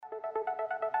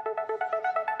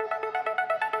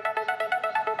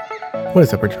What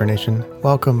is up, Ridge Runner Nation?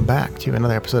 Welcome back to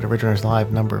another episode of Ridge Runners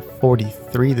Live, number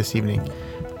 43 this evening.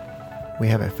 We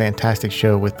have a fantastic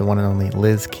show with the one and only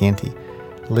Liz Canty.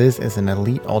 Liz is an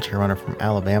elite ultra runner from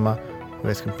Alabama who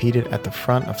has competed at the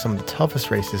front of some of the toughest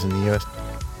races in the U.S.,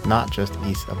 not just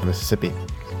east of the Mississippi.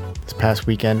 This past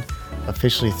weekend,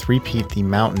 officially three-peat the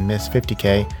Mountain Mist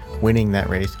 50K, winning that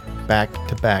race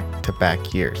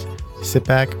back-to-back years. Sit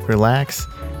back, relax,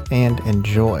 and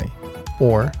enjoy.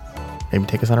 Or maybe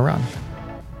take us on a run.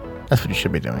 That's what you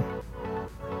should be doing.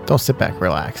 Don't sit back,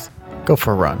 relax. Go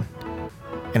for a run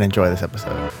and enjoy this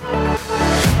episode.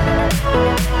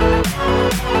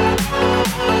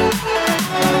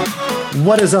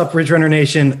 What is up, Ridge Runner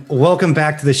Nation? Welcome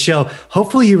back to the show.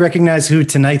 Hopefully you recognize who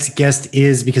tonight's guest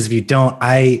is, because if you don't,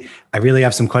 I really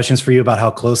have some questions for you about how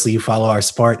closely you follow our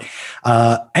sport.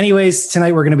 Anyways,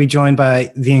 tonight we're going to be joined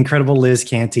by the incredible Liz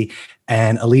Canty,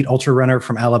 an elite ultra runner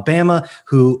from Alabama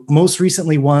who most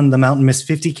recently won the Mountain Mist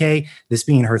 50K, this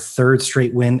being her third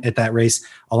straight win at that race,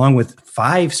 along with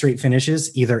 5 straight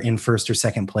finishes, either in first or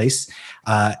second place.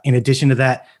 In addition to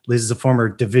that, Liz is a former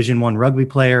Division I rugby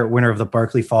player, winner of the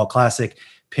Barkley Fall Classic,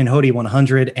 Pinhoti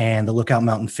 100, and the Lookout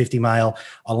Mountain 50 mile,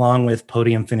 along with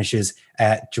podium finishes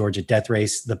at Georgia Death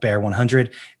Race, the Bear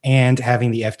 100, and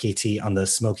having the FKT on the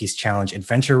Smokies Challenge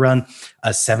Adventure Run, a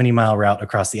 70-mile route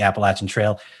across the Appalachian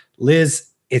Trail. Liz,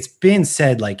 it's been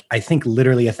said, I think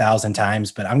literally 1,000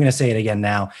 times, but I'm going to say it again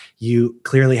now. You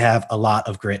clearly have a lot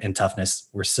of grit and toughness.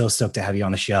 We're so stoked to have you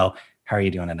on the show. How are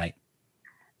you doing tonight?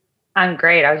 I'm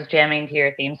great. I was jamming to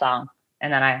your theme song,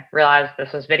 and then I realized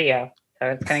this was video, so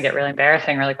it's going to get really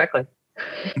embarrassing really quickly.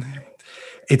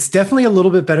 It's definitely a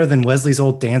little bit better than Wesley's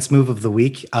old dance move of the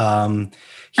week. He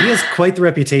has quite the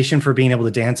reputation for being able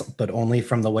to dance, but only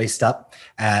from the waist up,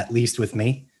 at least with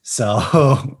me.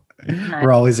 So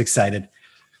we're always excited.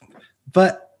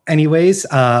 But anyways,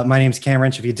 my name's Cam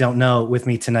Wrench. If you don't know, with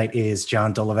me tonight is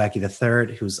John Dolovacki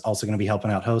III, who's also going to be helping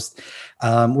out host.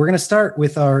 We're going to start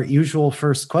with our usual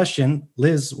first question.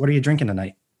 Liz, what are you drinking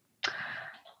tonight?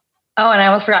 Oh, and I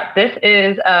almost forgot. This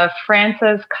is a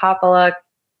Francis Coppola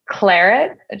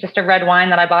Claret, just a red wine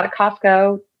that I bought at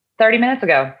Costco 30 minutes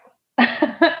ago.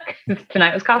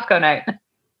 Tonight was Costco night.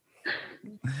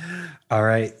 All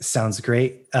right. Sounds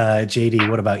great. JD,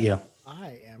 what about you?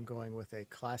 I am going with a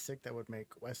classic that would make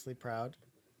Wesley proud,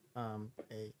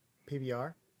 a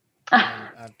PBR. And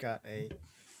I've got a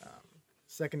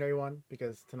secondary one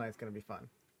because tonight's going to be fun.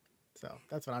 So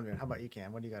that's what I'm doing. How about you,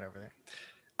 Cam? What do you got over there?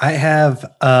 I have,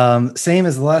 same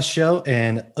as the last show,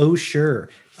 an Oh Sure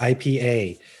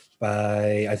IPA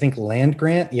by, I think, Land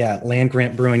Grant. Yeah, Land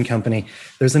Grant Brewing Company.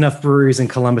 There's enough breweries in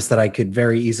Columbus that I could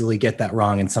very easily get that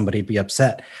wrong and somebody'd be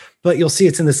upset. But you'll see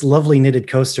it's in this lovely knitted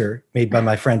coaster made by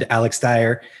my friend Alex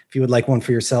Dyer. If you would like one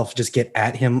for yourself, just get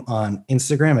at him on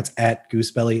Instagram. It's at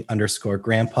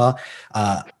goosebelly_grandpa.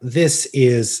 This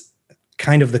is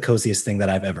kind of the coziest thing that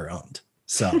I've ever owned.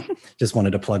 So just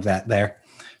wanted to plug that there.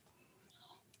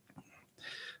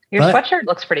 Your sweatshirt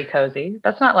looks pretty cozy.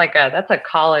 That's not that's a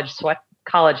college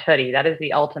hoodie. That is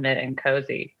the ultimate in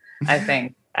cozy, I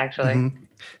think, actually. Mm-hmm.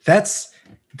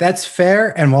 That's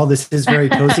fair. And while this is very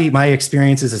cozy, my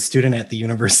experience as a student at the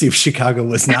University of Chicago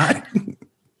was not.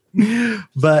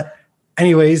 But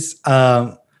anyways,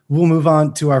 we'll move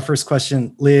on to our first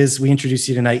question. Liz, we introduced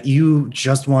you tonight. You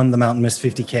just won the Mountain Mist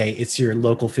 50K. It's your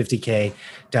local 50K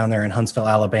down there in Huntsville,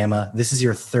 Alabama. This is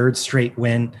your third straight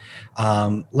win.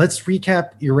 Let's recap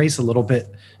your race a little bit,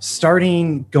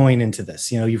 starting going into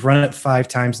this. You've run it 5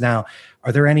 times now.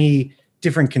 Are there any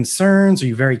different concerns? Are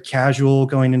you very casual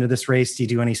going into this race? Do you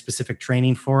do any specific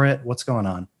training for it? What's going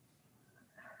on?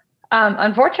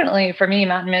 Unfortunately for me,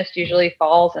 Mountain Mist usually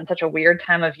falls in such a weird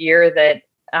time of year that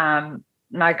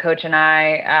my coach and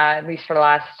I, at least for the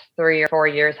last 3 or 4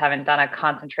 years, haven't done a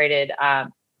concentrated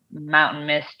Mountain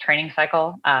Mist training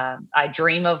cycle. I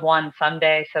dream of one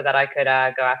someday so that I could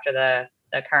go after the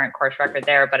current course record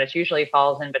there, but it usually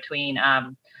falls in between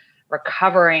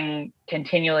recovering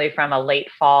continually from a late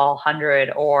fall 100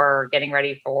 or getting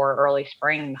ready for early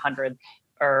spring 100s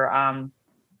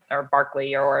or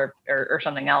Barkley or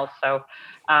something else. So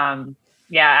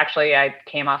actually I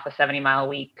came off a 70-mile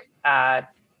week,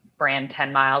 ran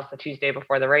 10 miles the Tuesday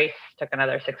before the race, took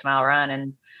another 6-mile run,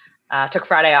 and took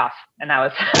Friday off. And that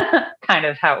was kind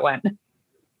of how it went.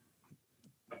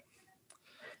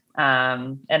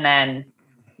 And then,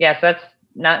 so that's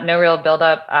no real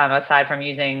buildup aside from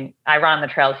I run on the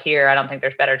trails here. I don't think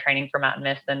there's better training for Mountain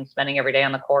Mist than spending every day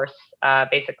on the course,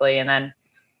 basically, and then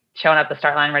showing up the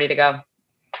start line ready to go.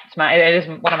 It is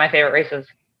one of my favorite races.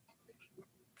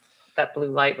 That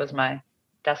blue light was my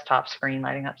desktop screen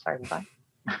lighting up. Sorry, bye.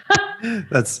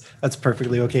 That's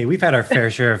perfectly okay. We've had our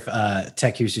fair share of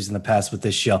tech issues in the past with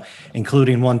this show,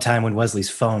 including one time when Wesley's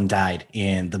phone died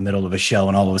in the middle of a show,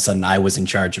 and all of a sudden I was in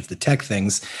charge of the tech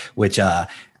things, which,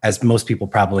 as most people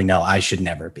probably know, I should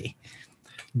never be.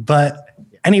 But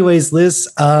anyways, Liz,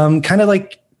 kind of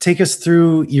like take us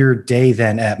through your day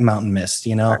then at Mountain Mist.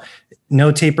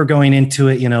 No taper going into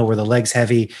it. Were the legs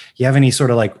heavy? You have any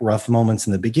sort of like rough moments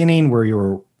in the beginning where you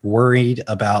were worried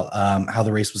about how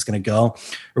the race was going to go,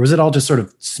 or was it all just sort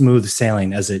of smooth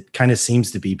sailing as it kind of seems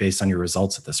to be based on your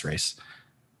results at this race?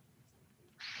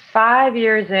 5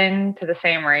 years into the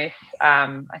same race,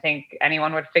 I think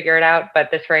anyone would figure it out, but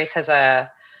this race has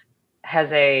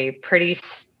a pretty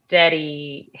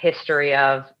steady history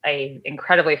of a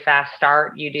incredibly fast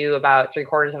start. You do about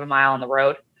 3/4 of a mile on the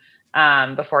road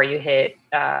before you hit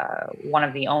one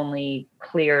of the only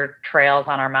clear trails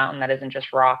on our mountain that isn't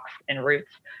just rocks and roots.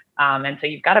 And so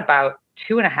you've got about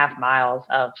 2.5 miles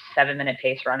of 7-minute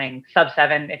pace running, sub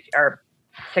 7 or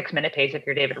 6-minute pace if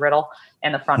you're David Riddle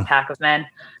and the front pack of men.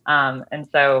 And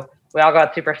so we all go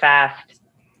out super fast,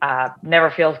 never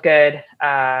feels good,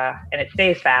 and it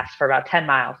stays fast for about 10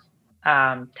 miles.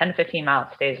 10 to 15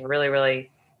 miles stays really, really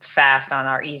fast on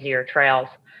our easier trails.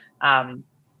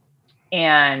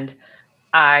 And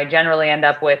I generally end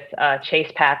up with a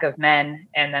chase pack of men.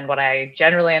 And then what I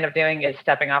generally end up doing is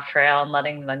stepping off trail and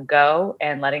letting them go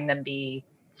and letting them be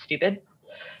stupid.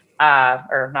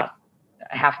 Or not,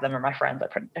 half of them are my friends.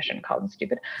 I shouldn't call them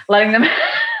stupid. Letting them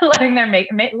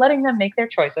make their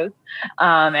choices.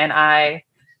 And I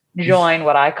join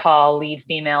what I call lead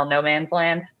female no man's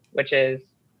land, which is,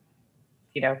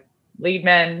 lead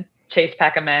men, chase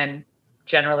pack of men,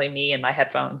 generally me and my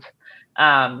headphones.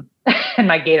 And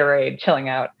my Gatorade, chilling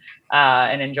out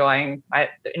and enjoying the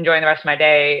rest of my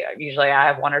day. Usually I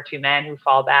have 1 or 2 men who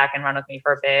fall back and run with me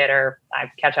for a bit, or I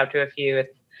catch up to a few.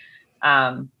 It's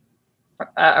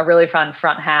a really fun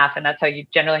front half, and that's how you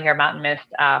generally hear Mountain Mist,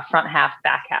 front half,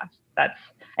 back half.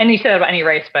 And you said about any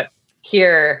race, but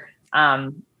here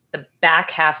the back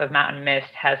half of Mountain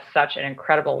Mist has such an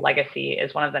incredible legacy.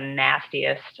 Is one of the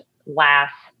nastiest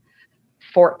last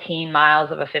 14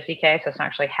 miles of a 50K. So it's not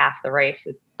actually half the race,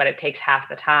 but it takes half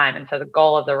the time. And so the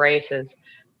goal of the race is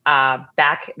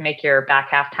make your back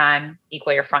half time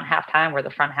equal your front half time, where the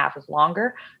front half is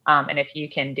longer. And if you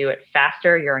can do it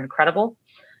faster, you're incredible,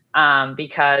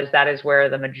 because that is where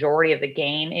the majority of the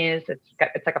gain is.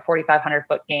 It's like a 4,500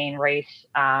 foot gain race.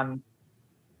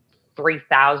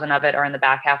 3,000 of it are in the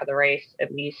back half of the race,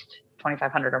 at least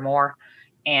 2,500 or more.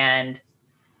 And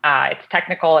it's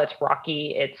technical, it's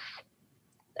rocky,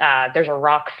 there's a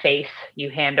rock face you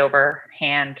hand over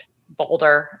hand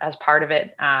boulder as part of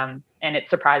it. And it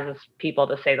surprises people,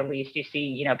 to say the least. You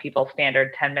see, people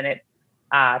standard 10-minute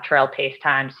trail pace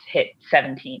times hit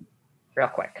 17 real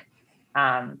quick.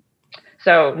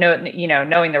 So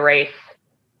knowing the race,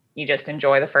 you just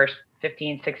enjoy the first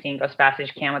 15, 16, go as fast as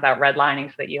you can without redlining,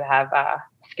 so that you have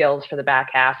skills for the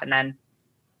back half. And then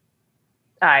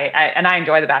I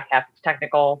enjoy the back half. It's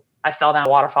technical. I fell down a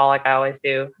waterfall like I always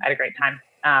do. I had a great time.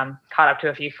 Caught up to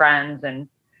a few friends, and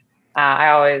I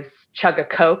always chug a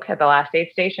Coke at the last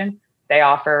aid station. They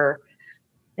offer,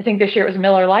 I think this year it was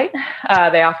Miller Lite.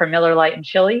 They offer Miller Lite and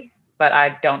chili, but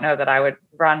I don't know that I would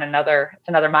run it's another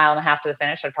 1.5 miles to the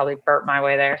finish. I'd probably burp my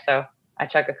way there. So I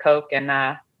chug a Coke, and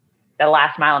the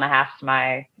last 1.5 miles is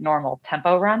my normal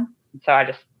tempo run. So I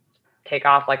just take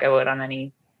off like I would on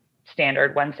any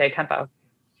standard Wednesday tempo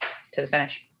to the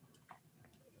finish.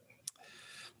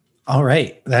 All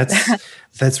right.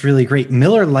 That's really great.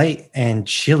 Miller Lite and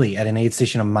chili at an aid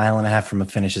station 1.5 miles from a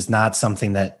finish is not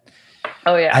something that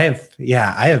I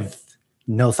have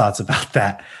no thoughts about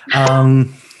that. I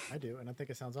do, and I think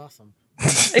it sounds awesome.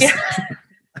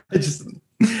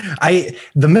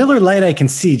 The Miller Lite, I can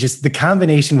see just the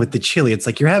combination with the chili. It's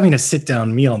like you're having a sit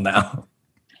down meal now.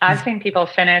 I've seen people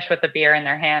finish with the beer in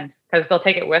their hand because they'll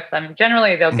take it with them.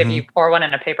 Generally, they'll give you pour one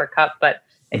in a paper cup, but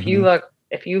if you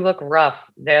look rough,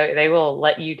 they will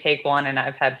let you take one. And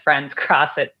I've had friends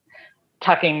cross it,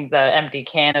 tucking the empty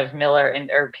can of Miller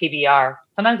or PBR.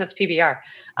 Sometimes it's PBR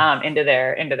into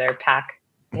their pack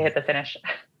to hit the finish.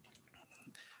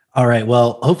 All right.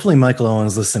 Well, hopefully Michael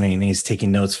Owen's listening and he's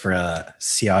taking notes for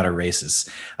Seattle races,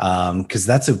 because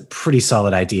that's a pretty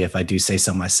solid idea, if I do say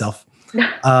so myself.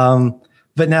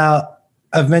 But now,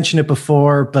 I've mentioned it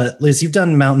before, but Liz, you've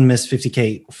done Mountain Mist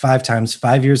 50K 5 times,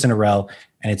 5 years in a row,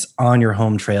 and it's on your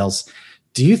home trails.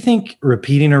 Do you think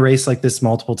repeating a race like this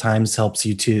multiple times helps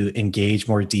you to engage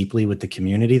more deeply with the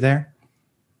community there?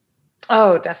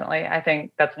 Oh, definitely. I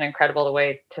think that's an incredible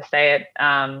way to say it.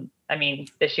 I mean,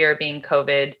 this year being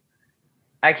COVID,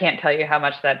 I can't tell you how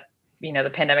much that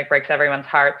the pandemic breaks everyone's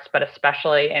hearts, but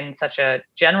especially in such a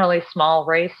generally small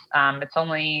race. It's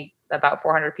only about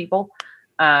 400 people.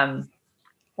 And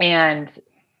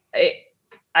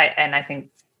I think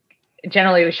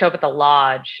generally we show up at the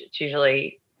lodge. It's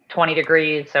usually 20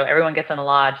 degrees. So everyone gets in the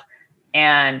lodge,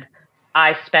 and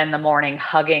I spend the morning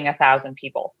hugging 1,000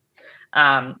 people.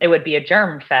 It would be a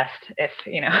germ fest if,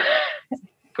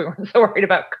 if we weren't so worried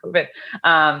about COVID.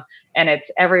 And it's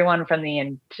everyone from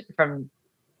the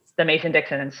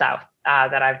Mason-Dixon and South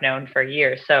that I've known for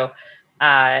years. So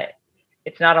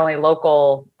it's not only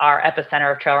local, our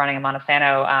epicenter of trail running in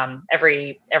Montesano.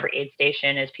 Every aid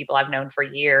station is people I've known for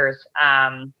years,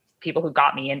 people who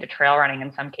got me into trail running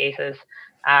in some cases.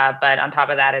 But on top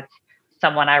of that, it's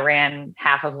someone I ran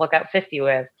half of Lookout 50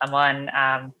 with, someone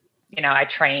I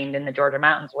trained in the Georgia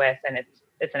mountains with, and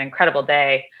it's an incredible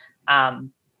day.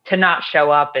 To not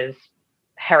show up is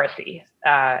heresy,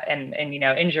 and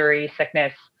injury,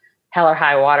 sickness, hell or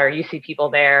high water. You see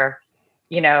people there,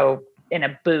 in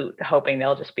a boot, hoping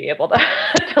they'll just be able to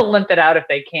to limp it out if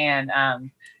they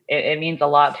can. It means a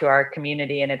lot to our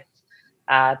community, and it's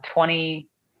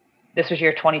this was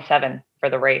year 27 for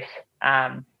the race.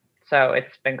 So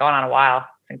it's been going on a while.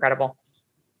 It's incredible.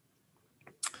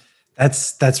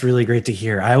 That's really great to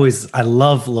hear. I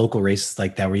love local races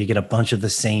like that, where you get a bunch of the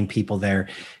same people there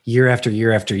year after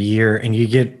year after year, and you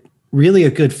get really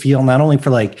a good feel, not only for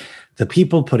like the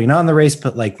people putting on the race,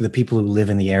 but like the people who live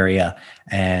in the area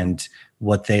and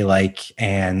what they like,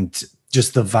 and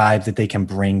just the vibe that they can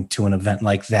bring to an event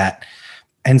like that.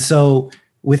 And so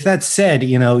with that said,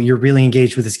 you're really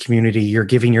engaged with this community. You're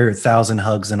giving your 1,000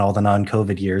 hugs in all the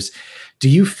non-COVID years. Do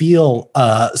you feel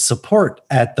support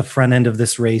at the front end of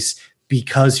this race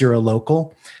because you're a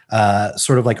local?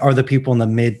 Sort of like, are the people in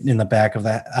the back of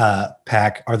that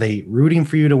pack, are they rooting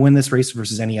for you to win this race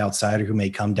versus any outsider who may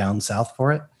come down south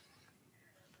for it?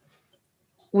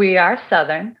 We are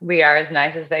Southern. We are as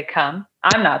nice as they come.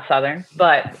 I'm not Southern,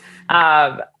 but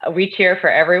we cheer for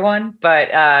everyone. But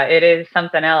it is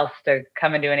something else to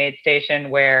come into an aid station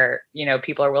where,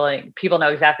 people are willing, people know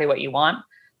exactly what you want.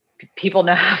 People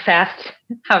know how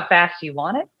fast you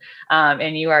want it.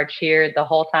 And you are cheered the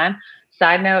whole time.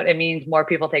 Side note, it means more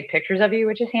people take pictures of you,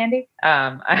 which is handy.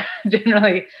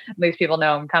 Generally, at least people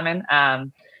know I'm coming.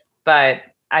 But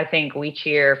I think we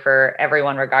cheer for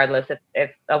everyone regardless.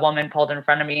 If a woman pulled in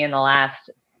front of me in the last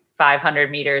 500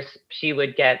 meters, she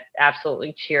would get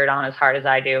absolutely cheered on as hard as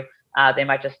I do. They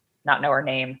might just not know her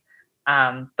name.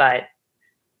 But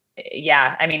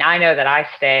yeah, I know that I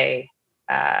stay,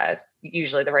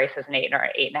 usually the race is an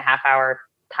 8.5 hour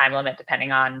time limit,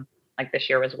 depending on, like this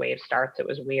year was wave starts. It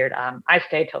was weird. I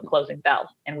stayed till closing bell,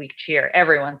 and we cheer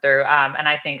everyone through. And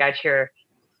I think I cheer,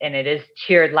 and it is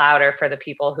cheered louder for the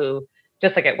people who,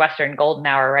 just like at Western Golden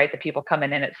Hour, right? The people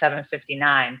coming in at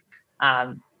 7:59,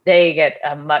 they get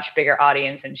a much bigger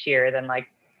audience and cheer than like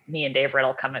me and Dave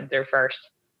Riddle coming through first.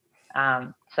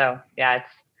 So yeah,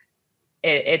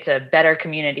 it's a better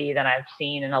community than I've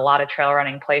seen in a lot of trail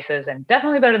running places, and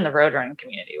definitely better than the road running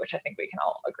community, which I think we can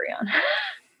all agree on.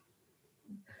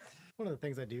 One of the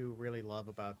things I do really love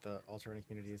about the ultra running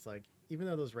community is, like, even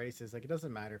though those races, like, it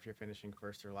doesn't matter if you're finishing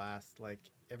first or last, like,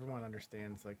 everyone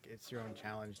understands, like, it's your own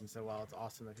challenge. And so while it's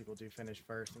awesome that people do finish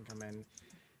first and come in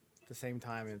at the same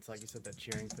time, it's like you said, that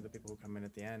cheering for the people who come in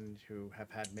at the end, who have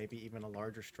had maybe even a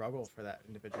larger struggle for that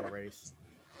individual race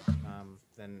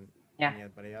than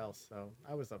anybody else. So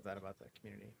I always love that about that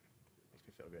community. Makes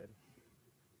me feel good.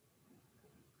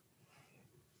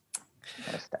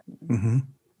 Mm-hmm.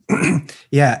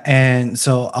 Yeah, and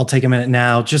so I'll take a minute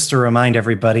now just to remind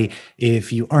everybody,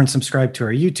 if you aren't subscribed to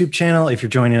our YouTube channel, if you're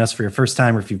joining us for your first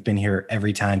time, or if you've been here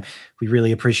every time, we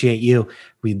really appreciate you.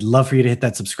 We'd love for you to hit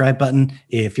that subscribe button.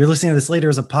 If you're listening to this later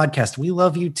as a podcast, we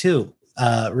love you too.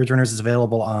 Ridge Runners is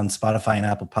available on Spotify and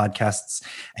Apple Podcasts,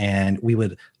 and we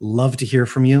would love to hear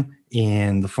from you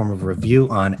in the form of a review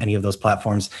on any of those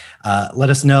platforms. Let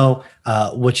us know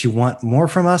what you want more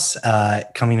from us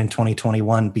coming in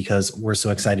 2021, because we're so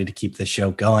excited to keep this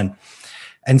show going.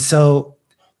 And so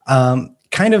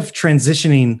kind of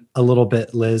transitioning a little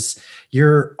bit, Liz,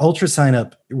 your ultra sign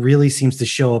up really seems to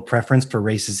show a preference for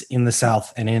races in the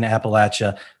South and in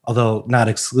Appalachia, although not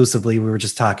exclusively. We were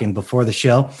just talking before the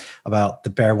show about the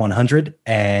Bear 100,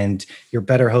 and your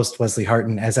better host, Wesley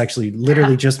Harton, has actually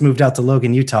literally just moved out to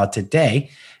Logan, Utah today,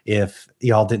 if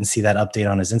y'all didn't see that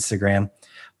update on his Instagram.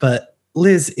 But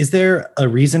Liz, is there a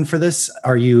reason for this?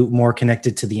 Are you more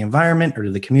connected to the environment or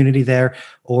to the community there,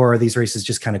 or are these races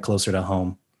just kind of closer to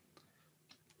home?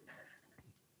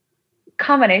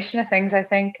 Combination of things, I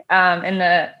think.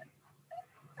 I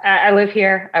live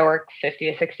here. I work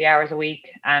 50 to 60 hours a week.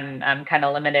 I'm kind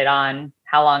of limited on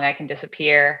how long I can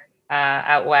disappear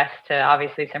out west to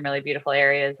obviously some really beautiful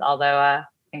areas. Although I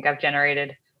think I've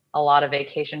generated a lot of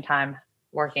vacation time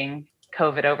working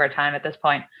COVID overtime at this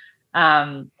point.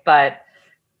 But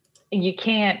you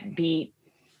can't beat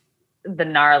the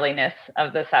gnarliness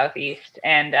of the Southeast.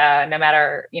 And no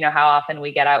matter, how often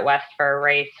we get out west for a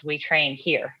race, we train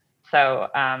here. So,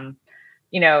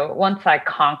 once I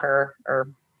conquer, or,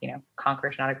 conquer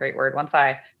is not a great word. Once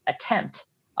I attempt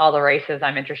all the races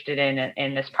I'm interested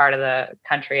in this part of the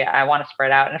country, I want to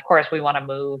spread out. And of course we want to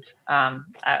move.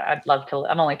 I'd love to,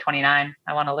 I'm only 29.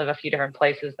 I want to live a few different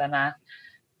places than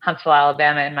Huntsville,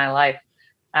 Alabama in my life.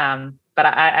 But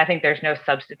I think there's no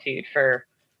substitute for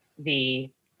the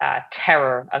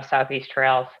terror of Southeast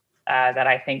trails that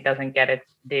I think doesn't get its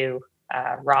due.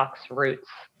 Rocks, roots.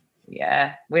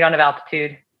 Yeah, we don't have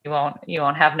altitude. You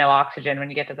won't have no oxygen when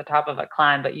you get to the top of a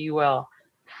climb, but you will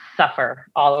suffer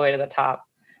all the way to the top.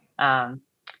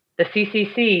 The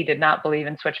CCC did not believe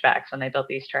in switchbacks when they built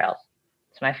these trails.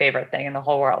 It's my favorite thing in the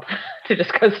whole world to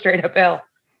just go straight uphill.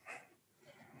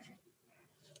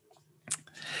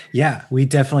 Yeah, we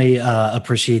definitely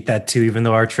appreciate that too, even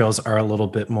though our trails are a little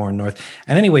bit more north.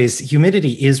 And anyways,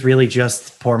 humidity is really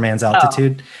just poor man's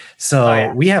altitude.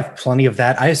 So we have plenty of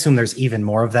that. I assume there's even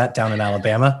more of that down in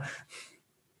Alabama.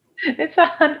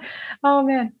 Oh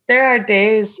man, there are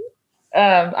days.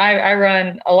 I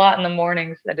run a lot in the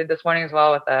mornings. I did this morning as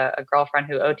well with a girlfriend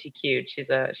who OTQ'd. She's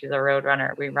a road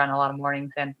runner. We run a lot of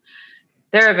mornings, and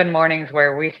there have been mornings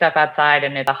where we step outside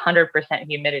and it's 100%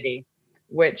 humidity,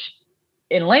 which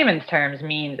in layman's terms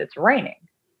means it's raining,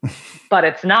 but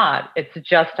it's not. It's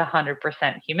just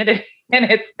 100% humidity, and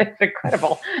it's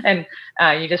incredible. And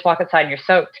you just walk outside and you're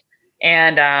soaked.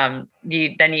 And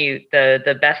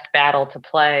the best battle to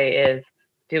play is,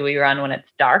 do we run when it's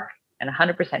dark and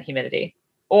 100% humidity,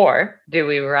 or do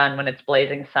we run when it's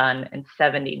blazing sun and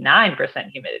 79%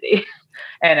 humidity?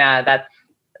 And that's,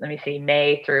 let me see,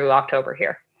 May through October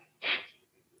here.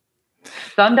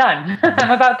 So I'm done.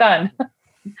 I'm about done.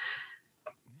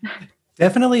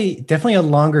 Definitely a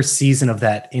longer season of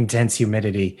that intense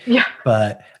humidity. Yeah.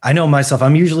 But I know myself,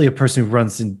 I'm usually a person who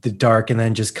runs in the dark and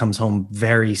then just comes home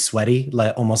very sweaty,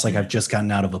 almost like I've just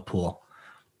gotten out of a pool.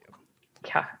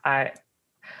 Yeah,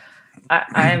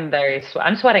 I'm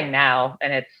I'm sweating now,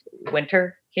 and it's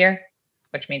winter here,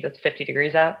 which means it's 50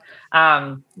 degrees out.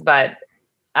 But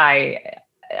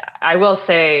I will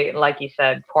say, like you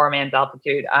said, poor man's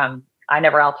altitude. I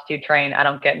never altitude train. I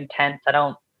don't get intense. I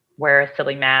don't wear a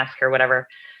silly mask or whatever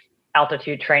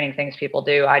altitude training things people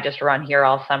do. I just run here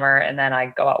all summer, and then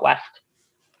I go out west.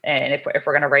 And if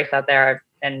we're going to race out there,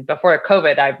 and before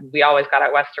COVID, we always got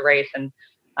out west to race. And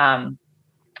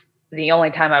the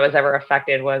only time I was ever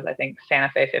affected was, I think,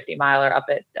 Santa Fe 50 miler up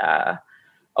at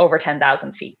over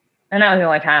 10,000 feet. And that was the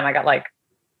only time I got like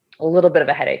a little bit of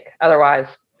a headache. Otherwise,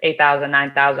 8,000,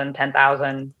 9,000,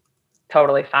 10,000,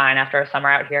 totally fine after a summer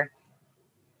out here.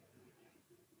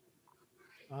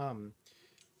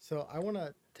 So I want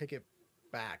to take it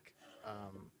back.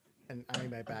 And I mean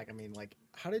by back, I mean, like,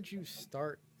 how did you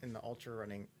start in the ultra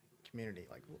running community?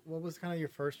 Like, what was kind of your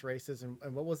first races, and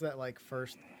what was that like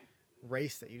first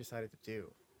race that you decided to do?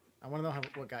 I want to know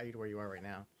what got you to where you are right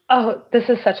now. Oh, this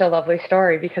is such a lovely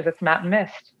story because it's Mountain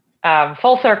Mist.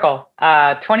 Full circle,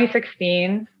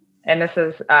 2016. And this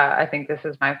is, I think this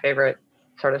is my favorite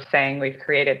sort of saying we've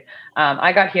created.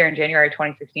 I got here in January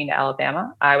 2016 to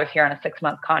Alabama. I was here on a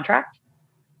 6-month contract.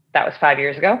 That was 5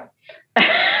 years ago.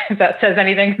 If that says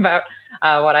anything about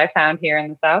what I found here in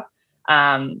the South.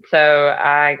 So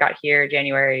I got here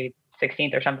January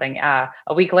 16th or something.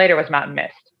 A week later was Mountain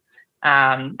Mist.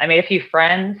 I made a few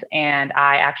friends, and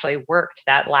I actually worked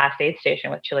that last aid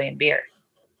station with Chilean beer.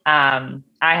 I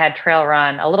had trail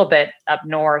run a little bit up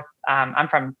north. I'm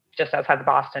from just outside the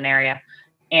Boston area,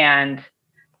 and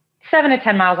 7 to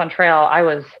 10 miles on trail, I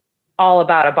was all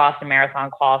about a Boston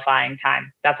Marathon qualifying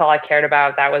time. That's all I cared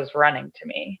about. That was running to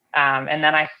me. And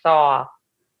then I saw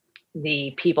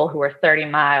the people who were 30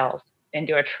 miles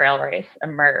into a trail race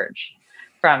emerge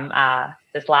from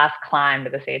this last climb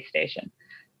to this aid station.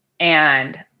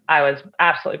 And I was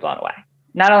absolutely blown away.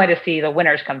 Not only to see the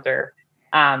winners come through,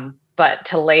 but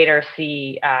to later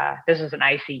see, this was an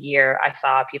icy year. I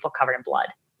saw people covered in blood,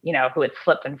 who had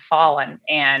slipped and fallen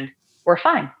and were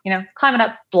fine, climbing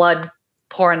up, blood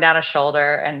pouring down a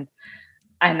shoulder. And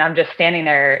I'm just standing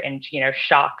there in,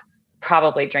 shock,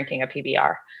 probably drinking a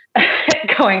PBR,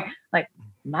 going like,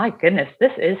 my goodness,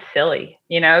 this is silly.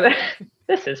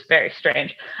 This is very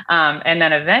strange. And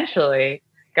then eventually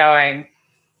going,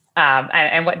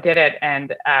 and what did it,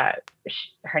 and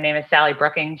her name is Sally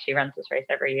Brooking. She runs this race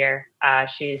every year.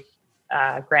 She's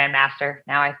a grandmaster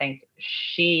now. I think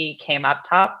she came up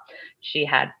top. She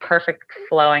had perfect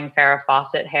flowing Farrah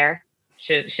Fawcett hair.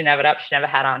 She didn't have it up. She never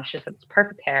had on. She said, it's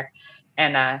perfect hair.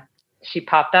 And she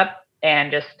popped up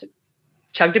and just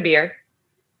chugged a beer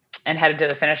and headed to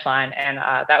the finish line. And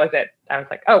that was it. I was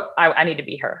like, oh, I need to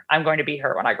be her. I'm going to be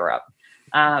her when I grow up.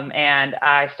 And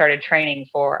I started training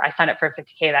I signed up for a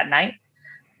 50K that night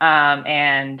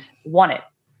and won it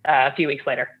a few weeks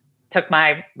later. Took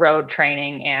my road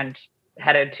training and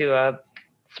headed to a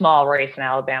small race in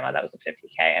Alabama that was a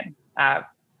 50K, and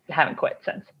haven't quit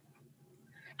since.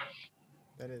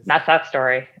 That's that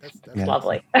story. That's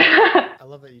lovely. I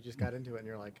love that you just got into it and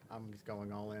you're like, I'm just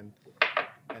going all in.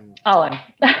 All in.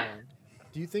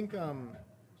 Do you think,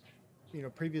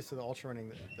 previous to the ultra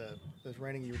running, the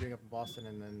running you were doing up in Boston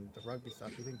and then the rugby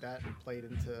stuff, do you think that played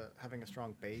into having a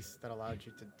strong base that allowed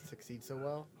you to succeed so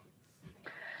well?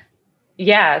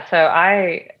 Yeah. So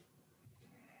I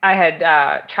had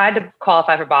tried to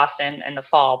qualify for Boston in the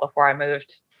fall before I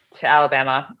moved to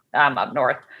Alabama, up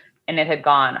north, and it had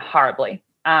gone horribly.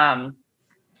 I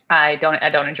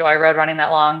don't enjoy road running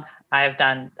that long. I've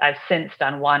since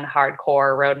done one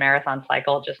hardcore road marathon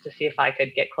cycle just to see if I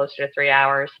could get closer to 3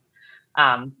 hours.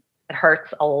 It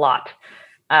hurts a lot.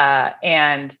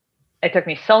 And it took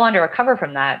me so long to recover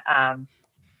from that.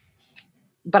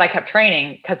 But I kept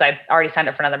training because I'd already signed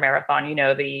up for another marathon,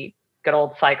 the good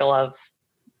old cycle of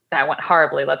that went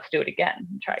horribly. Let's do it again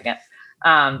and try again.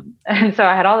 And so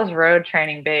I had all this road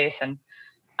training base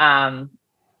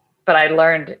but I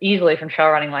learned easily from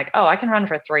trail running, like, oh, I can run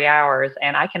for 3 hours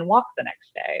and I can walk the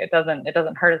next day. It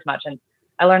doesn't hurt as much. And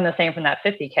I learned the same from that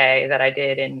 50K that I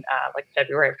did in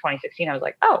February of 2016. I was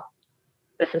like, oh,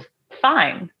 this is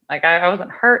fine. Like I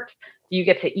wasn't hurt. You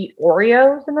get to eat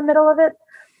Oreos in the middle of it.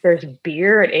 There's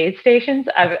beer at aid stations.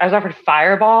 I was offered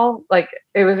Fireball. Like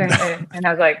it was, and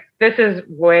I was like, this is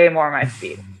way more my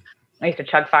speed. I used to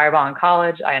chug Fireball in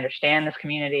college. I understand this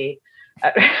community.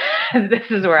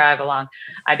 This is where I belong.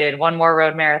 I did one more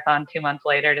road marathon 2 months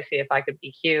later to see if I could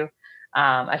BQ.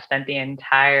 I spent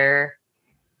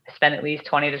at least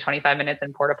 20 to 25 minutes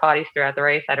in porta potties throughout the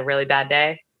race. I had a really bad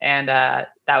day. And that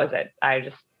was it.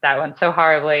 That went so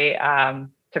horribly,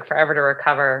 took forever to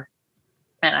recover.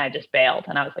 And I just bailed.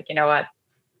 And I was like, you know what?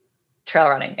 Trail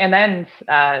running. And then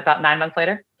about 9 months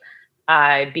later,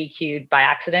 I BQ'd by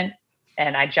accident.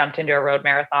 And I jumped into a road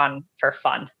marathon for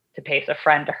fun to pace a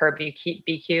friend to her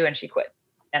BQ, and she quit.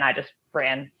 And I just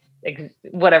ran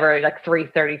whatever, like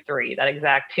 3:33, that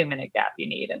exact 2-minute gap you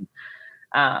need. And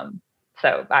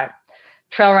so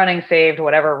trail running saved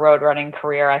whatever road running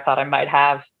career I thought I might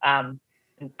have, and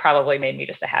probably made me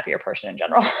just a happier person in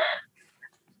general.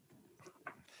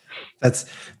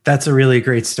 That's a really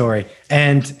great story.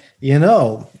 And,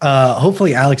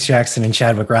 hopefully Alex Jackson and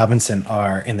Chadwick Robinson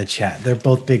are in the chat. They're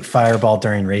both big Fireball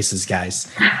during races guys.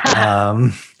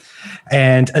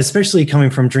 And especially coming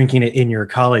from drinking it in your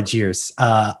college years,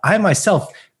 I myself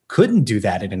couldn't do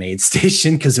that at an aid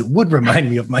station because it would remind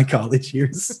me of my college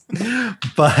years.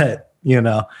 But,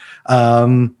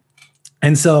 and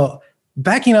so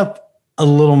backing up a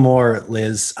little more,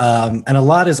 Liz, and a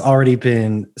lot has already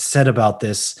been said about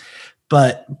this,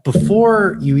 but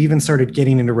before you even started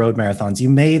getting into road marathons, you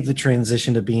made the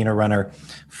transition to being a runner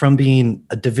from being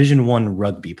a Division I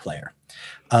rugby player.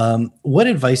 What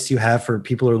advice do you have for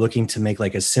people who are looking to make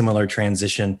like a similar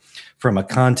transition from a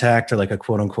contact or like a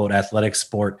quote unquote athletic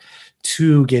sport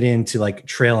to get into like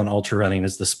trail and ultra running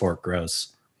as the sport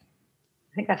grows?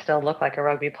 I think I still look like a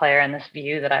rugby player in this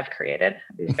view that I've created.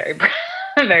 These very,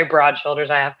 very broad shoulders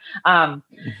I have.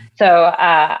 So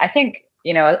I think,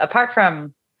 apart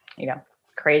from,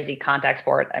 crazy contact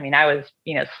sport, I mean, I was,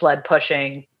 sled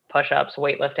pushing, push-ups,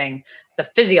 weightlifting. The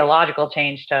physiological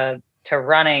change to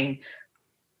running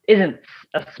isn't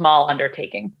a small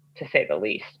undertaking, to say the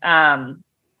least.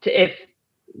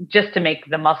 Just to make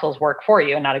the muscles work for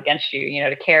you and not against you,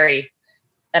 to carry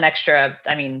an extra,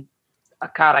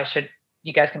 God,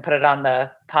 you guys can put it on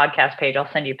the podcast page.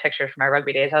 I'll send you pictures from my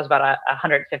rugby days. I was about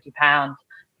 150 pounds.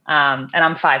 And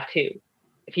I'm 5'2".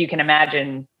 If you can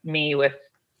imagine me with,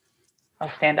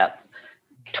 I'll stand up,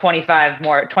 25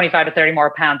 to 30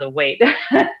 more pounds of weight.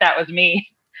 That was me.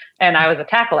 And I was a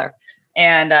tackler.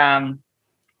 And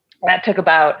that took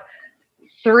about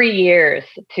 3 years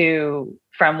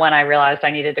from when I realized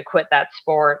I needed to quit that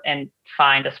sport and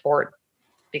find a sport,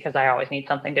 because I always need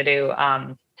something to do,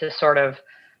 to sort of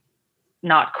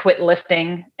not quit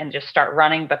lifting and just start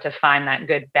running, but to find that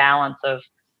good balance of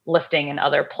lifting in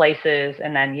other places.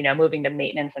 And then, moving to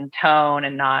maintenance and tone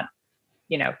and not,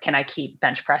 can I keep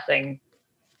bench pressing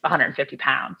 150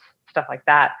 pounds, stuff like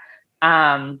that.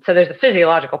 So there's the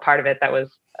physiological part of it that was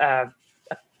a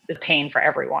pain for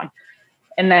everyone.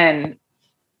 And then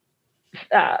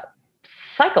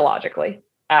psychologically,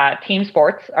 team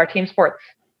sports are team sports.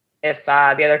 If the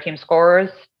other team scores,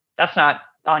 that's not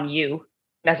on you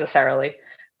necessarily.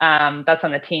 That's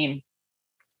on the team.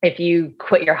 If you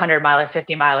quit your 100-miler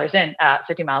 50 miles in, that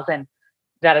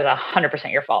is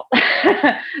 100% your fault.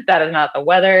 That is not the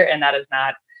weather, and that is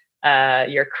not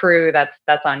your crew.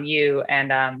 That's on you.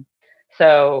 And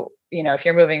so, if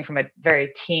you're moving from a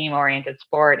very team-oriented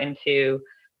sport into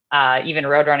even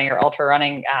road running or ultra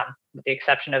running, with the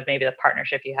exception of maybe the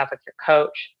partnership you have with your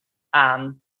coach,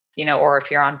 or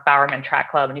if you're on Bowerman Track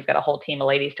Club and you've got a whole team of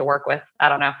ladies to work with, I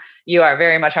don't know, you are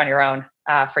very much on your own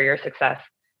for your success.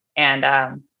 And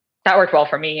that worked well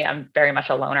for me. I'm very much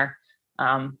a loner.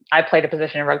 I played a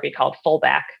position in rugby called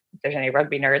fullback, if there's any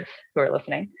rugby nerds who are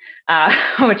listening,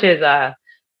 which is a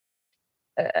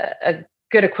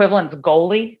good equivalent to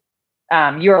goalie.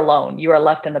 You're alone. You are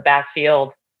left in the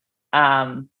backfield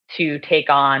to take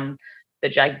on the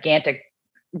gigantic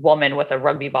woman with a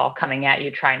rugby ball coming at you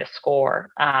trying to score.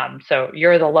 So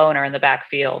you're the loner in the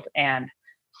backfield. And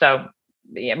so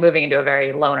moving into a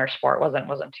very loner sport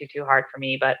wasn't too hard for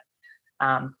me, but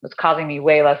was causing me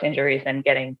way less injuries than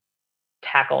getting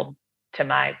tackled to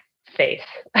my face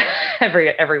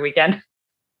every weekend.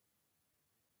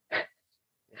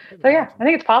 So yeah, I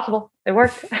think it's possible. It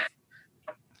worked.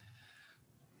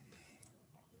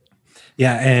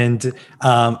 Yeah, and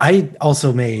I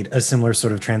also made a similar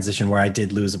sort of transition where I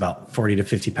did lose about 40 to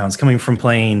 50 pounds coming from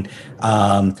playing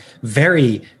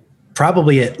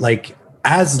probably at like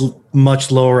as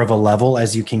much lower of a level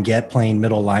as you can get playing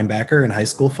middle linebacker in high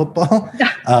school football.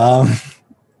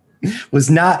 Was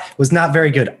not very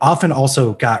good. Often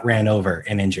also got ran over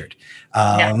and injured.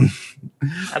 I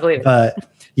believe it. But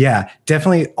yeah,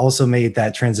 definitely also made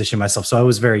that transition myself. So I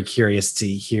was very curious to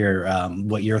hear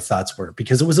what your thoughts were,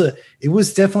 because it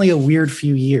was definitely a weird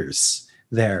few years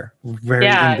there,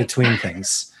 in between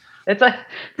things. It's a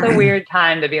weird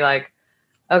time to be like,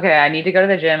 okay, I need to go to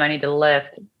the gym, I need to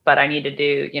lift, but I need to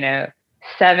do,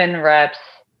 7 reps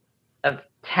of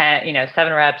 10,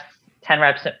 7 reps, 10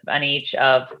 reps on each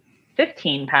of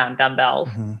 15-pound dumbbells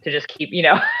to just keep,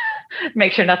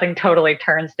 make sure nothing totally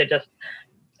turns to just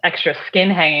extra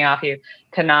skin hanging off you,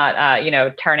 to not,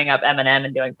 turning up Eminem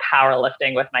and doing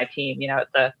powerlifting with my team.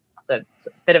 It's a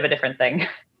bit of a different thing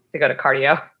to go to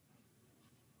cardio.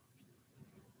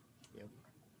 Yep.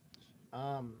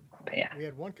 We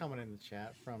had one comment in the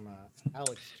chat from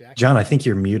Alex Jackson. John, I think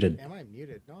you're muted. Am I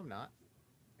muted? No, I'm not.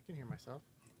 I can hear myself.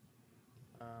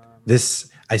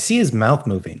 I see his mouth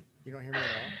moving. You don't hear me at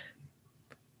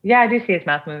all? Yeah, I do see his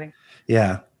mouth moving.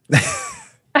 Yeah.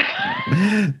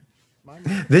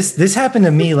 This happened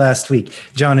to me last week.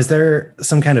 John, is there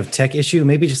some kind of tech issue?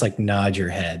 Maybe just like nod your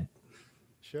head.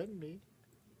 Shouldn't be.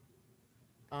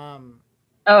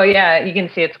 Oh yeah, you can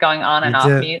see it's going on and off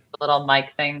mute. The little mic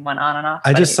thing went on and off.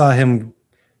 I just saw him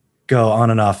go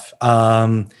on and off.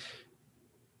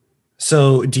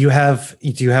 So do you have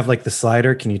like the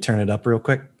slider? Can you turn it up real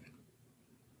quick?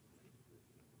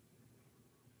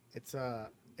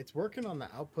 It's working on the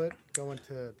output going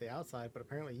to the outside, but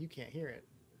apparently you can't hear it.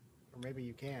 Or maybe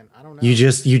you can. I don't know. You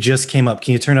just came up.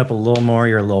 Can you turn up a little more?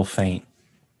 You're a little faint.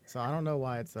 So I don't know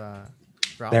why it's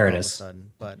dropped there it all is. Of a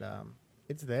sudden, but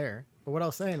it's there. But what I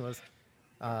was saying was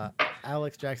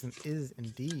Alex Jackson is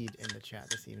indeed in the chat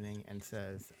this evening and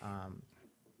says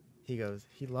he goes,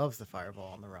 he loves the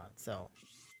Fireball on the run. So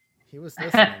he was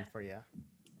listening for you.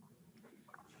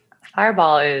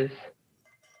 Fireball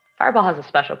has a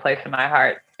special place in my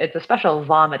heart. It's a special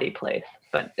vomity place,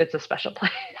 but it's a special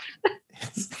place.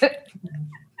 Special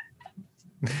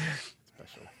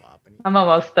flopping. I'm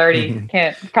almost 30.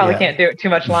 Can't do it too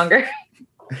much longer.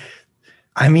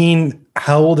 I mean,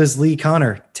 how old is Lee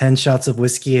Connor? 10 shots of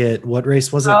whiskey at what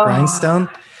race was it? Grindstone?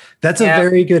 That's a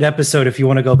very good episode if you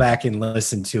want to go back and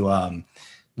listen to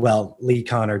Lee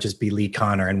Connor just be Lee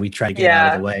Connor, and we try to get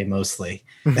out of the way mostly.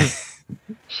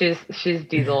 She's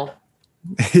Diesel.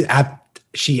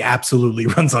 She absolutely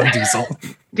runs on diesel.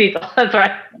 Diesel, that's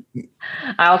right.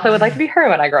 I also would like to be her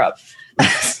when I grow up.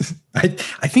 I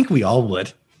think we all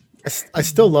would. I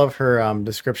still love her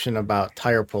description about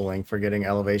tire pulling for getting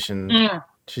elevation.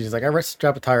 She's like, I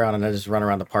strap a tire on and I just run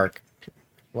around the park.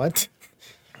 What?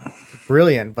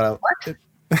 Brilliant, but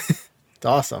it's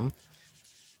awesome.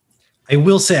 I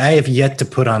will say I have yet to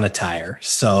put on a tire,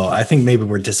 so I think maybe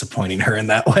we're disappointing her in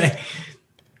that way.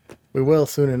 We will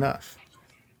soon enough.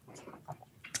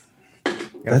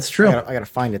 That's true. I gotta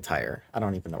find a tire. I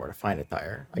don't even know where to find a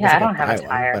tire. I don't have a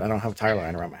tire, but I don't have a tire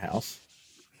lying around my house.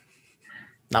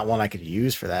 Not one I could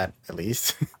use for that, at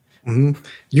least.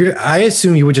 I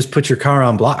assume you would just put your car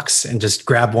on blocks and just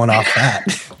grab one off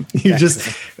that.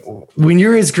 When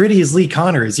you're as gritty as Lee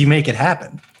Connors, you make it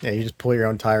happen. Yeah, you just pull your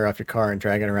own tire off your car and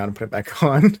drag it around and put it back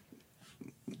on.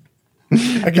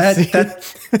 I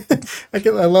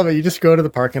love it. You just go to the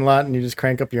parking lot and you just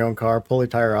crank up your own car, pull your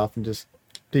tire off, and just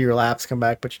do your laps, come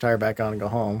back, put your tire back on, and go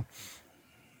home.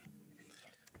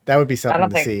 That would be something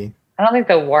to see. I don't think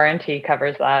the warranty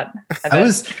covers that. I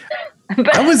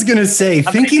was going to say,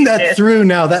 thinking that through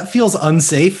now, that feels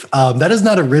unsafe. That is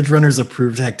not a Ridge Runners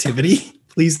approved activity.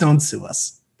 Please don't sue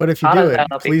us. But if you do it,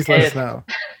 please let us know.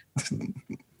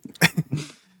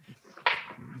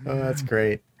 Oh, that's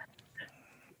great.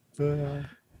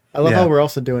 I love how we're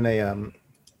also doing a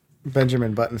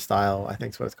Benjamin Button style, I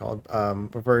think is what it's called,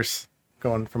 reverse,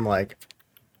 going from like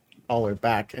all the way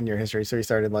back in your history. So you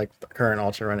started like current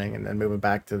ultra running and then moving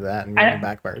back to that and moving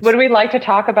backwards. Would we like to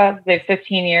talk about the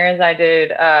 15 years I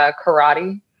did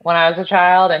karate when I was a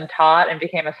child and taught and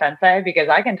became a sensei? Because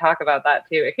I can talk about that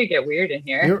too. It could get weird in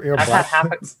here. You're black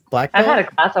belt? I've had a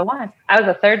glass of wine. I was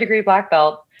a 3rd degree black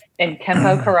belt in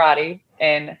Kempo karate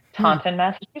in Taunton,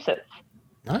 Massachusetts.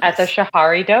 Nice. At the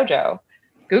Shahari Dojo.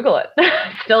 Google it.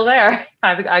 It's still there.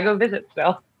 I go visit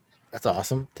still. That's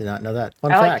awesome. Did not know that.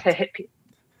 Fun fact. Like to hit people.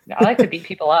 I like to beat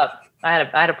people up. I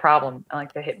had a problem. I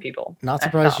like to hit people. Not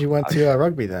surprised you went to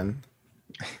rugby then.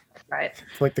 Right.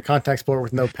 It's like the contact sport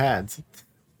with no pads.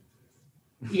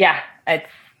 Yeah, I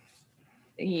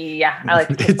like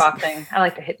kickboxing. I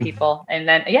like to hit people, and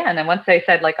then once they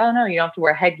said like, oh no, you don't have to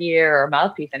wear headgear or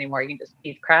mouthpiece anymore. You can just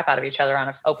beat the crap out of each other on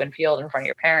an open field in front of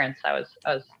your parents. I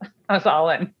was all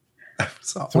in.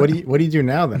 So what do you do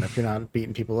now then if you're not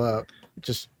beating people up?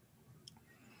 Just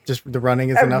the running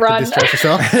is enough to distract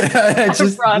yourself.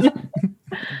 Just run.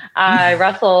 I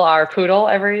wrestle our poodle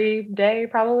every day.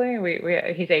 Probably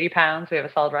he's 80 pounds. We have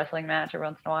a solid wrestling match every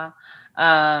once in a while.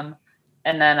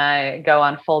 And then I go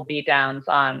on full beatdowns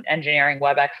on engineering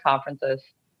WebEx conferences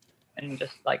and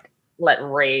just like let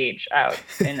rage out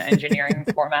in engineering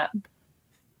format.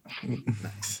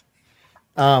 Nice.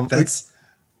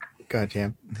 Go ahead,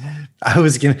 Jam. I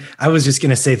was just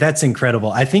gonna say that's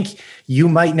incredible. I think you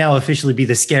might now officially be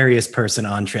the scariest person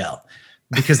on trail,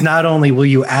 because not only will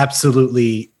you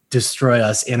absolutely destroy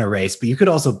us in a race, but you could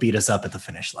also beat us up at the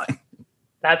finish line.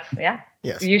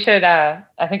 Yes. You should. I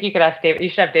think you could ask David. You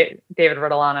should have David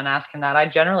Riddle on and ask him that. I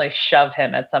generally shove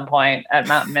him at some point at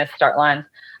Mountain Mist start lines.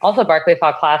 Also, Barkley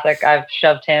Fall Classic. I've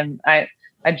shoved him. I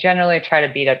generally try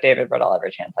to beat up David Riddle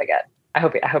every chance I get. I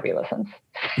hope he listens.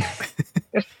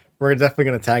 We're definitely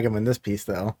going to tag him in this piece,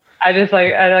 though. I've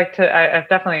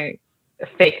definitely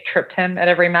fake tripped him at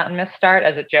every Mountain Mist start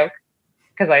as a joke,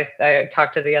 because I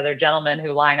talked to the other gentlemen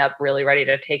who line up really ready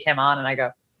to take him on, and I go,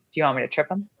 "Do you want me to trip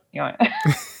him? You want?"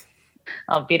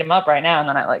 I'll beat him up right now, and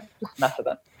then I just mess with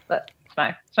him. But it's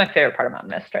my favorite part of Mountain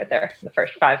Mist right there. The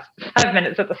first 5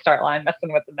 minutes at the start line,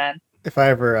 messing with the men. If I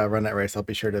ever run that race, I'll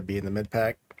be sure to be in the mid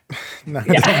pack. Yeah.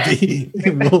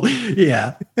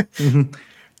 Mm-hmm.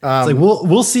 It's like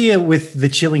we'll see it with the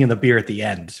chili and the beer at the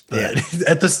end, but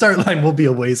at the start line we'll be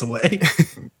a ways away.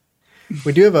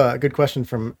 We do have a good question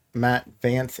from Matt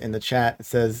Vance in the chat. It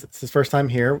says it's his first time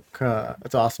here.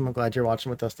 It's awesome. I'm glad you're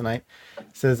watching with us tonight.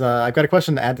 It says I've got a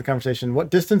question to add to the conversation. What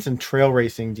distance in trail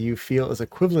racing do you feel is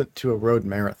equivalent to a road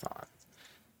marathon?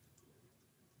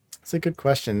 It's a good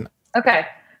question. Okay.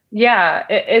 Yeah,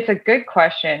 it's a good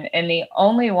question. And the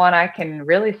only one I can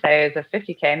really say is a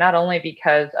 50K, not only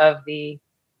because of the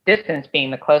distance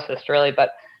being the closest really,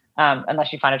 but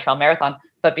unless you find a trail marathon,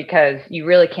 but because you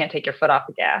really can't take your foot off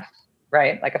the gas,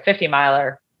 right? Like a 50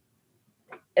 miler,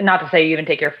 not to say you even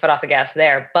take your foot off the gas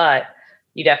there, but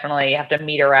you definitely have to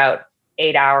meter out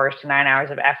 8 hours to 9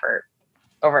 hours of effort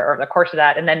over the course of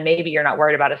that. And then maybe you're not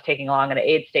worried about us taking along an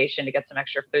aid station to get some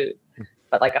extra food,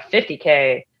 but like a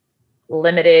 50K,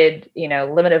 limited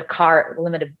carb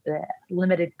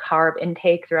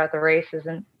intake throughout the race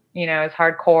isn't, is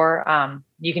hardcore.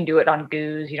 You can do it on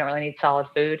goose. You don't really need solid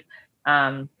food.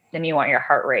 Then you want your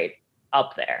heart rate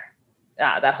up there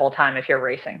that whole time if you're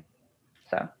racing.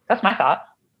 So that's my thought.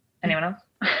 Anyone else?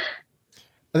 I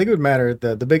think it would matter.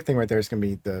 The big thing right there is going to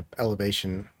be the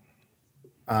elevation.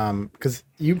 Because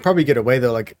you probably get away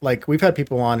though. Like we've had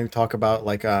people on who talk about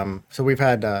so we've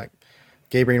had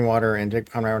Gabe Rainwater and Jake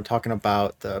Conrad talking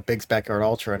about the Big's Backyard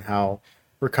Ultra and how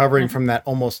recovering from that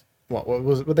almost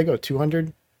what they go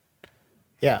 200.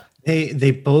 Yeah. They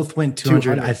both went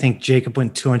 200. I think Jacob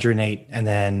went 208. And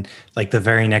then the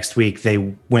very next week they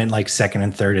went second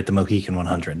and third at the Mohican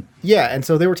 100. Yeah. And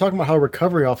so they were talking about how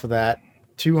recovery off of that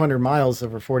 200 miles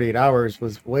over 48 hours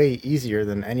was way easier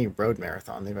than any road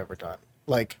marathon they've ever done.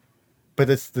 But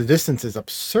the distance is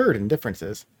absurd in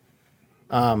differences.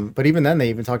 But even then, they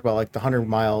even talk about like the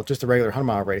 100-mile, just a regular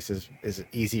 100-mile race is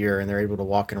easier, and they're able to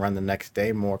walk and run the next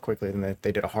day more quickly than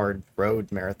they did a hard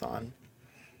road marathon.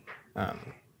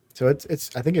 So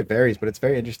it's I think it varies, but it's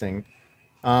very interesting.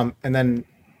 And then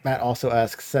Matt also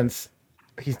asks, since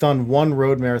he's done one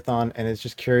road marathon and is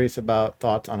just curious about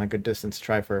thoughts on a good distance to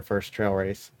try for a first trail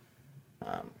race.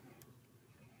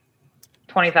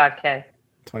 25K.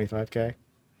 25K.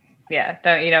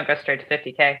 Yeah, you don't go straight to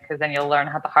 50K, because then you'll learn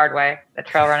how the hard way that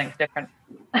trail running is different.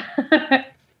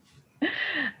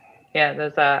 Yeah,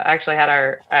 there's actually had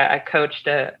I coached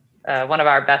one of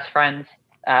our best friends,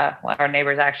 one of our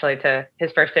neighbors actually, to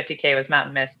his first 50K was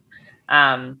Mountain Mist.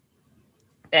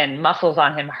 And muscles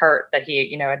on him hurt that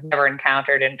he, had never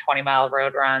encountered in 20-mile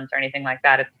road runs or anything like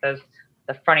that. It's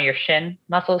the front of your shin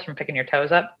muscles from picking your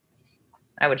toes up.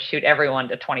 I would shoot everyone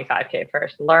to 25K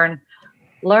first. Learn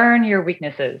your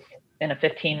weaknesses in a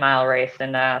 15-mile race,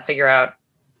 and figure out,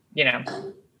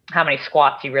 how many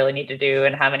squats you really need to do,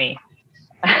 and how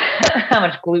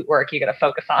much glute work you got to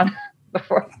focus on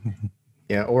before.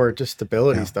 Yeah, or just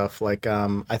stability stuff. Like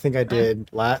I think I did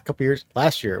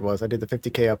last year I did the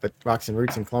 50K up at Rocks and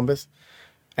Roots in Columbus,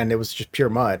 and it was just pure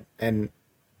mud. And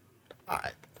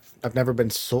I've never been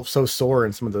so sore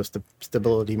in some of those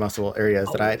stability muscle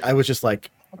areas that I was just like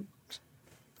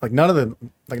none of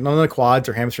the quads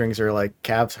or hamstrings or like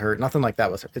calves hurt. Nothing like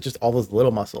that was hurt. It's just all those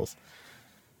little muscles,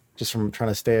 just from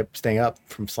trying to staying up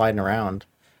from sliding around.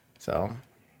 So,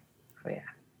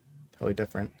 totally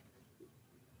different.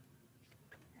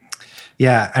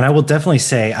 Yeah, and I will definitely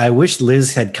say I wish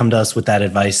Liz had come to us with that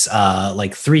advice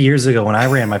like 3 years ago when I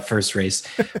ran my first race,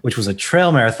 which was a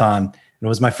trail marathon. And it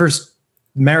was my first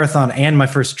marathon and my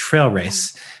first trail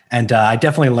race. And I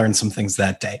definitely learned some things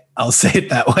that day. I'll say it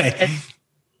that way.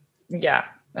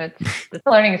 It's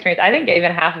a learning experience. I think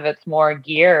even half of it's more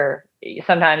gear.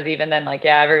 Sometimes even then, like,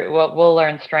 we'll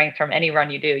learn strength from any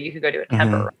run you do. You could go do a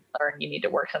tempo run, you need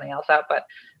to work something else out. But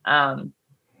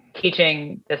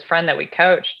teaching this friend that we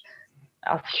coached,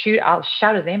 I'll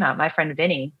shout his name out, my friend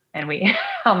Vinny, and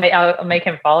I'll make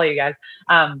him follow you guys.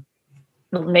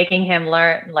 Making him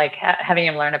learn, like having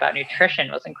him learn about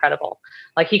nutrition was incredible.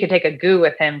 Like he could take a goo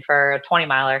with him for a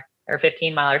 20-miler or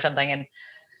 15-mile or something, and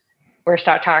we're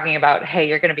start talking about, hey,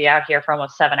 you're going to be out here for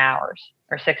almost 7 hours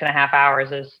or 6.5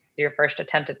 hours is your first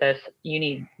attempt at this. You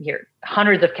need your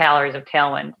hundreds of calories of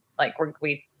tailwind. Like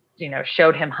we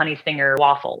showed him honey stinger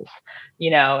waffles,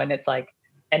 and it's like,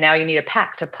 and now you need a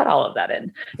pack to put all of that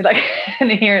in. Like,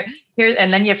 and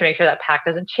and then you have to make sure that pack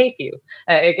doesn't chafe you.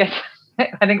 It gets,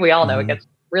 I think we all know it gets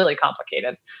really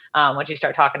complicated once you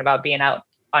start talking about being out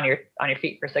on your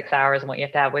feet for 6 hours and what you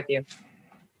have to have with you.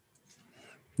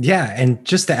 Yeah, and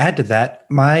just to add to that,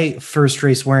 my first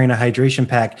race wearing a hydration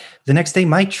pack, the next day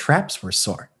my traps were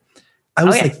sore. I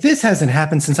was like, this hasn't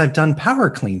happened since I've done power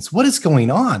cleans. What is going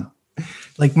on?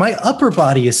 Like my upper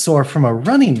body is sore from a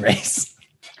running race.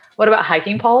 What about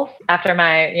hiking poles? After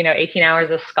my 18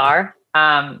 hours of SCAR,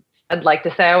 I'd like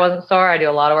to say I wasn't sore. I do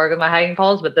a lot of work with my hiking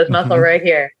poles, but this muscle right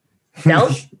here,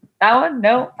 delt, that one?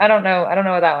 No, I don't know. I don't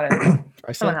know what that one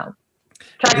is. Someone else.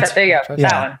 Tricep, there you go.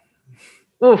 That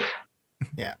one. Oof.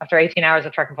 Yeah. After 18 hours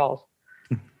of trekking poles.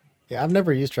 Yeah, I've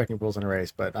never used trekking poles in a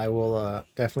race, but I will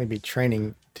definitely be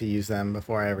training to use them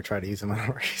before I ever try to use them in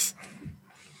a race.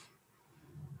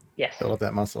 Yes. Build up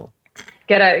that muscle.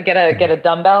 Get a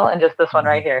dumbbell and just this one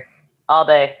right here all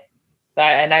day.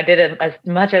 And I did as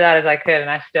much of that as I could, and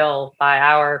I still, by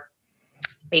hour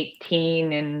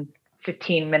 18 and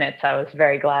 15 minutes, I was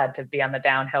very glad to be on the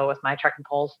downhill with my trekking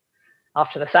poles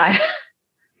off to the side.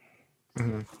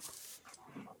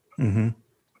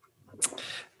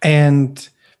 And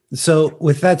so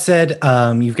with that said,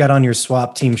 you've got on your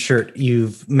swap team shirt.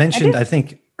 You've mentioned, I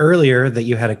think earlier, that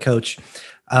you had a coach.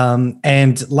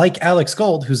 And like Alex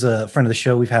Gold, who's a friend of the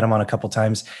show, we've had him on a couple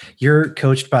times. You're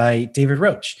coached by David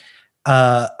Roach.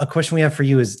 A question we have for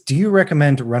you is, do you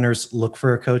recommend runners look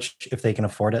for a coach if they can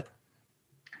afford it?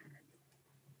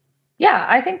 Yeah,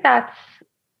 I think that's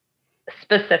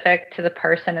specific to the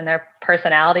person and their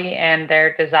personality and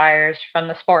their desires from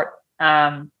the sport.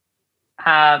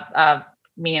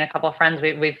 Me and a couple of friends,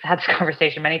 we've had this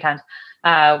conversation many times.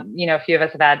 A few of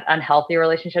us have had unhealthy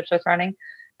relationships with running,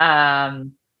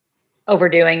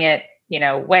 overdoing it,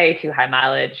 way too high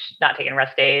mileage, not taking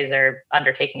rest days or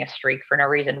undertaking a streak for no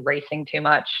reason, racing too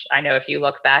much. I know if you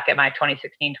look back at my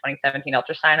 2016, 2017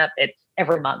 ultra sign up, it's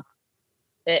every month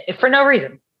for no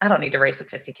reason. I don't need to race at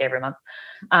 50K every month.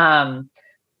 And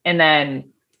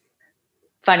then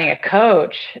finding a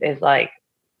coach is like,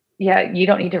 yeah, you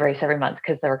don't need to race every month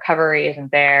because the recovery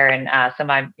isn't there. And so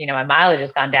my mileage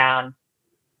has gone down,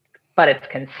 but it's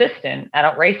consistent. I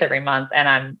don't race every month, and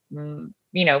I'm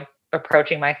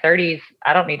approaching my 30s,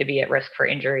 I don't need to be at risk for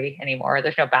injury anymore.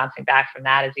 There's no bouncing back from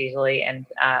that as easily. And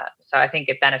so I think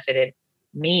it benefited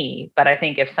me. But I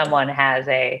think if someone has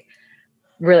a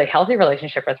really healthy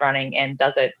relationship with running and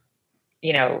does it,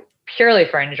 purely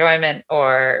for enjoyment,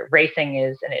 or racing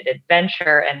is an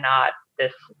adventure and not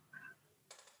this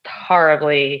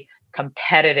horribly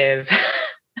competitive,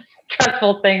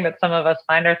 stressful thing that some of us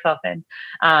find ourselves in,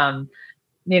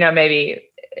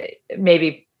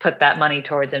 maybe put that money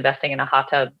towards investing in a hot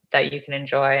tub that you can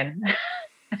enjoy and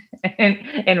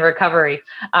in recovery.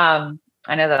 I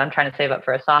know that I'm trying to save up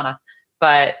for a sauna,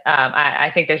 but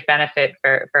I think there's benefit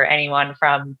for anyone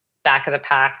from back of the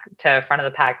pack to front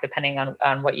of the pack, depending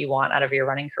on what you want out of your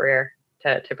running career,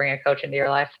 to bring a coach into your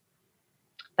life.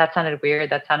 That sounded weird.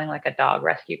 That sounded like a dog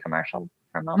rescue commercial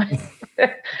for a moment.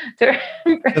 to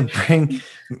bring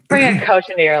a coach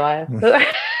into your life.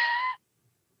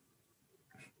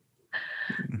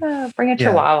 Bring a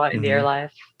chihuahua into your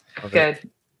life. Okay. Good.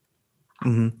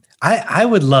 Mm-hmm. I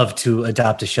would love to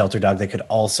adopt a shelter dog that could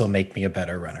also make me a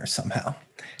better runner somehow.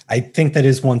 I think that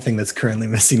is one thing that's currently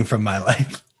missing from my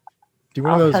life.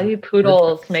 I'll tell you,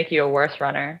 poodles make you a worse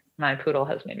runner. My poodle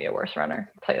has made me a worse runner.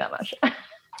 I'll tell you that much.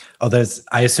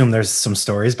 I assume there's some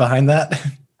stories behind that.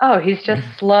 Oh, he's just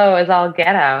slow as all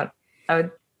get out. I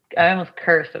almost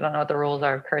cursed. I don't know what the rules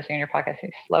are of cursing in your podcast.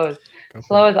 He's slow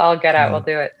as all get out. We'll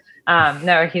do it.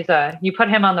 No, you put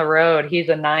him on the road. He's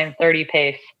a 9:30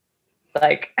 pace,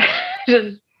 like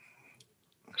just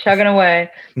chugging away,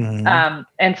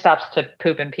 and stops to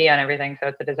poop and pee on everything. So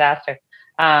it's a disaster.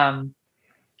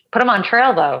 Put him on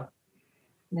trail though.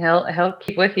 He'll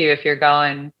keep with you if you're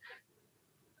going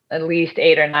at least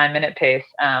 8 or 9 minute pace,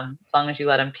 as long as you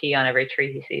let him pee on every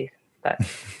tree he sees. But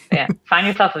yeah, find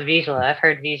yourself a Vizsla. I've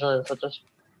heard Vizslas will just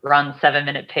run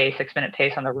 7-minute pace, 6-minute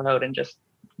pace on the road and just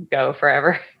go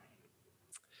forever.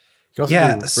 You also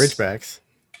do Ridgebacks.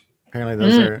 Apparently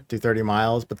those do 30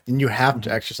 miles, but then you have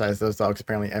to exercise those dogs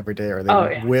apparently every day or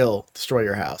they will destroy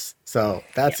your house. So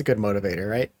that's a good motivator,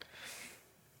 right?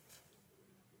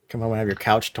 Come home and have your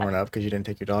couch torn up because you didn't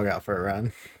take your dog out for a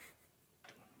run.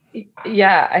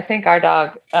 Yeah, I think our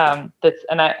dog,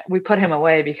 we put him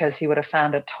away because he would have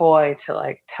found a toy to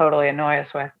like totally annoy us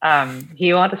with.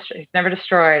 He's never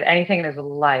destroyed anything in his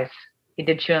life. He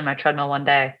did chew on my treadmill one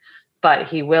day, but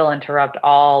he will interrupt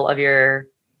all of your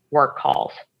work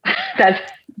calls.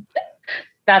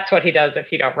 That's what he does if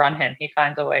you don't run him. He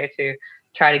finds a way to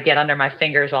try to get under my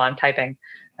fingers while I'm typing.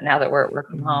 And now that we're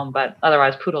from home, but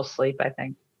otherwise poodles sleep, I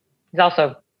think. He's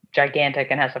also gigantic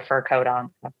and has a fur coat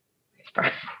on. So he's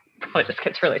probably just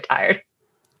gets really tired.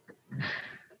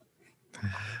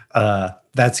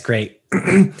 That's great.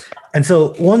 And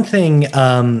so one thing,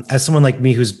 as someone like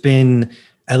me who's been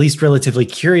at least relatively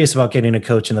curious about getting a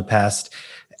coach in the past,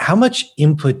 how much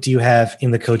input do you have in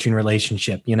the coaching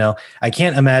relationship? I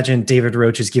can't imagine David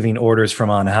Roach is giving orders from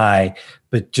on high,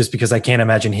 but just because I can't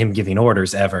imagine him giving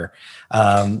orders ever.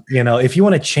 If you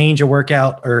want to change a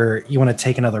workout or you want to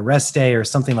take another rest day or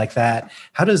something like that,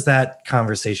 how does that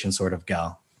conversation sort of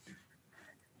go?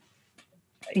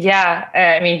 Yeah,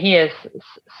 I mean, he is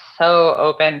so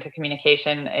open to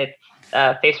communication. It's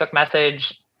a Facebook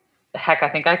message. Heck, I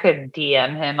think I could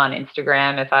DM him on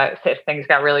Instagram if things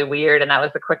got really weird and that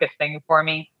was the quickest thing for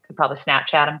me. Could probably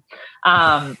Snapchat him.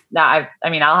 I'll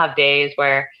have days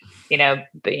where,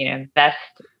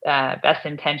 best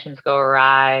intentions go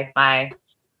awry. My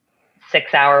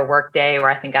 6-hour work day where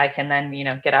I think I can then,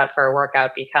 get out for a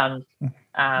workout becomes,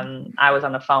 I was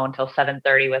on the phone till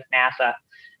 7:30 with NASA.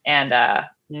 And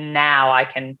now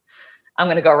I'm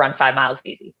going to go run 5 miles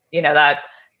easy.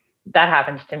 That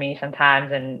happens to me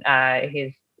sometimes. And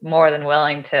he's more than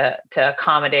willing to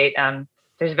accommodate.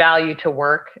 There's value to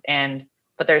work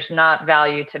but there's not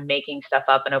value to making stuff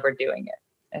up and overdoing it.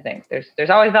 I think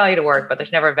there's always value to work, but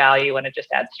there's never value when it just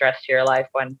adds stress to your life,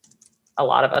 when a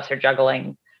lot of us are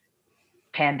juggling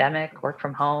pandemic, work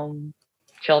from home,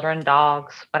 children,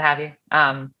 dogs, what have you.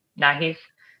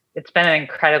 It's been an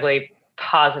incredibly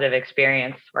positive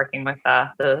experience working with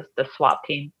the SWAP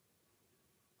team.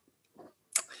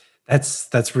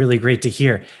 That's really great to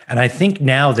hear. And I think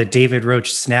now the David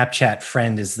Roach Snapchat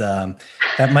friend is that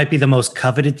might be the most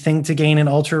coveted thing to gain in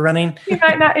ultra running. He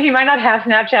might not have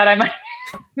Snapchat. I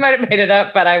might have made it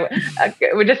up, but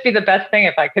it would just be the best thing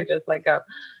if I could just go,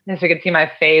 if you could see my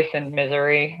face in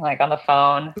misery, like on the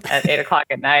phone at 8:00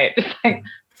 at night. Just like,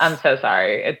 I'm so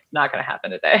sorry. It's not going to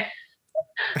happen today.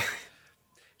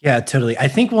 Yeah, totally. I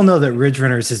think we'll know that Ridge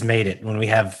Runners has made it when we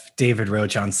have David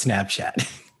Roach on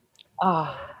Snapchat.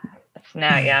 Oh,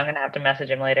 now, I'm going to have to message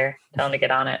him later. Tell him to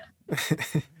get on it.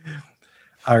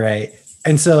 All right.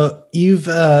 And so you've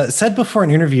said before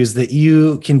in interviews that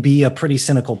you can be a pretty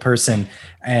cynical person.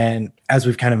 And as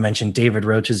we've kind of mentioned, David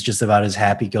Roach is just about as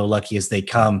happy-go-lucky as they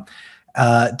come.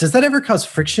 Does that ever cause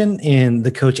friction in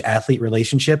the coach-athlete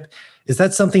relationship? Is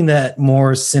that something that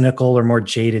more cynical or more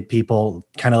jaded people,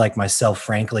 kind of like myself,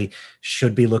 frankly,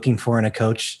 should be looking for in a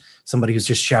coach? Somebody who's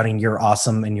just shouting, "You're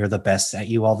awesome and you're the best" at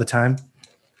you all the time?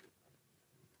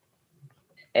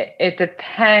 It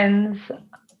depends.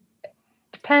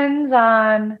 Depends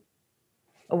on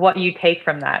what you take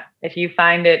from that. If you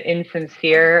find it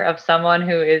insincere of someone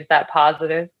who is that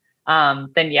positive,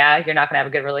 then yeah, you're not going to have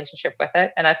a good relationship with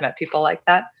it. And I've met people like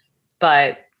that.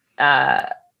 But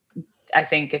I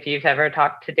think if you've ever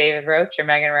talked to David Roach or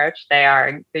Megan Roach, they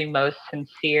are the most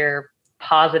sincere,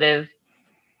 positive,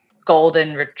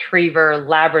 golden retriever,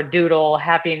 labradoodle,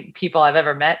 happy people I've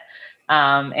ever met.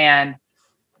 I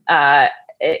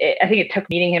think it took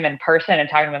meeting him in person and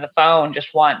talking to him on the phone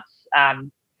just once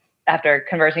after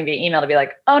conversing via email to be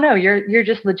like, oh no, you're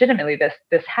just legitimately this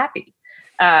happy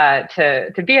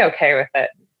to be okay with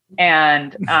it.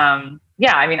 And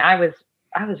yeah, I mean, I was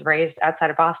raised outside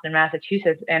of Boston,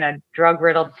 Massachusetts, in a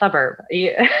drug-riddled suburb.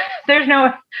 There's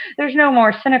no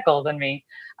more cynical than me.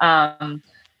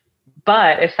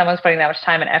 But if someone's putting that much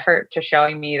time and effort to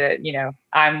showing me that, you know,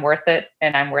 I'm worth it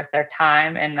and I'm worth their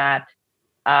time, and that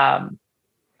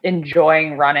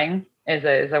enjoying running is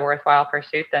a worthwhile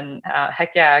pursuit, then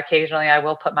heck yeah, occasionally I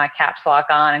will put my caps lock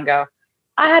on and go,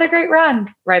 I had a great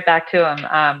run, right back to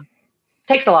him.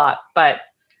 Takes a lot, but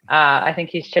I think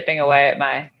he's chipping away at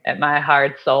my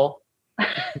hard soul.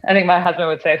 I think my husband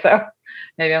would say so.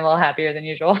 Maybe I'm a little happier than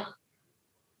usual.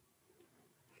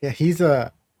 Yeah, he's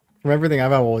from everything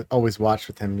I've always watched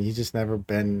with him, he's just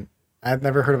I've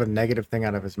never heard of a negative thing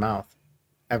out of his mouth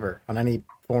ever on any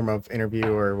form of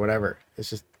interview or whatever. It's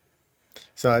just,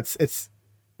 so it's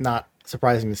not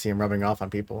surprising to see him rubbing off on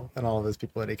people and all of his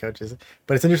people that he coaches.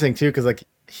 But it's interesting too, because like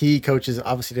he coaches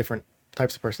obviously different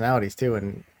types of personalities too,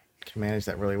 and can manage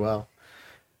that really well.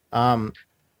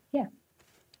 Yeah.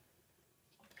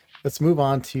 Let's move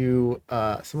on to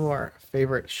some of our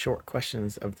favorite short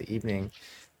questions of the evening.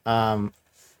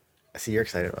 I see you're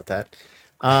excited about that.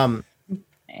 Yeah.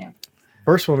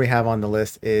 First one we have on the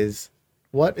list is,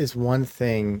 what is one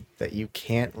thing that you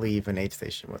can't leave an aid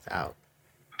station without?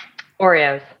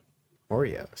 Oreos,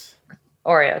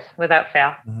 without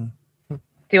fail. Mm-hmm.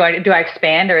 Do I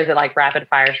expand, or is it like rapid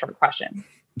fire short question?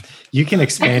 You can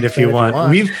expand if you want.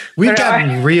 We've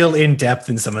gotten real in depth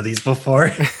in some of these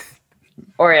before.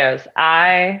 Oreos.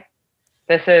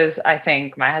 This is, I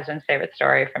think, my husband's favorite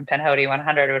story from Pinhoti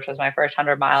 100, which was my first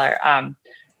 100-miler.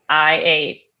 I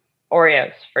ate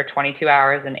Oreos for 22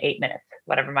 hours and 8 minutes,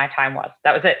 whatever my time was.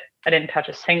 That was it. I didn't touch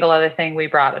a single other thing. We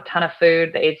brought a ton of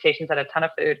food. The aid stations had a ton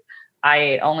of food. I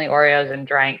ate only Oreos and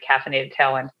drank caffeinated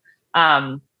Tailwind.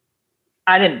 I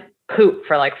didn't poop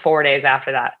for like 4 days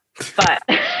after that, but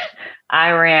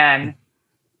I ran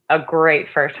a great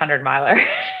first 100-miler.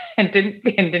 And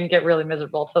didn't get really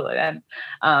miserable till the end.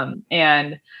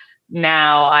 And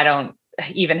now I don't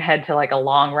even head to like a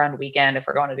long run weekend if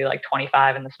we're going to do like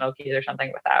 25 in the Smokies or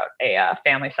something without a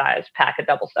family size pack of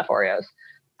double stuffed Oreos.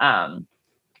 And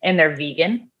they're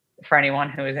vegan for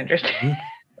anyone who is interested.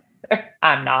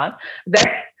 I'm not.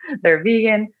 They're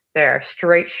vegan. They're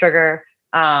straight sugar,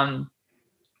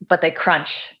 but they crunch.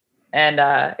 And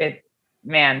I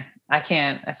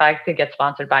can't. If I could get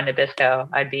sponsored by Nabisco,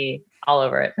 I'd be all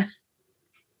over it.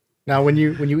 Now, when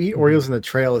you eat Oreos in the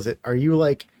trail, are you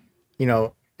like,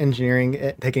 engineering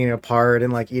it, taking it apart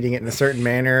and like eating it in a certain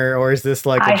manner, or is this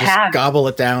like gobble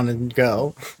it down and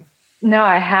go? No,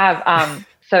 I have.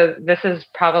 So this is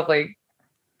probably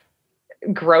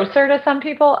grosser to some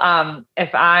people.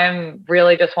 If I'm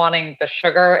really just wanting the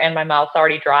sugar and my mouth's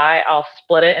already dry, I'll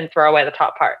split it and throw away the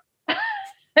top part.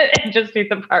 And just eat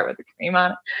the part with the cream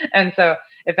on it. And so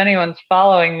if anyone's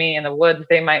following me in the woods,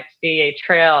 they might see a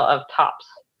trail of tops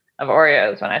of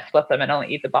Oreos when I split them and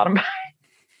only eat the bottom part.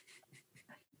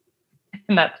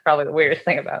 And that's probably the weirdest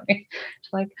thing about me. It's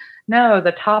like, no,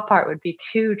 the top part would be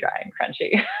too dry and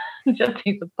crunchy. Just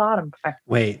eat the bottom part.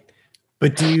 Wait,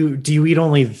 but do you eat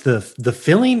only the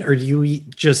filling, or do you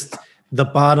eat just the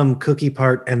bottom cookie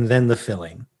part and then the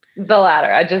filling? The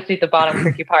latter. I just eat the bottom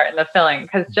cookie part and the filling,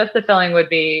 because just the filling would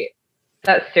be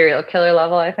that serial killer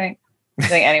level, I think. I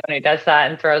think anyone who does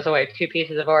that and throws away 2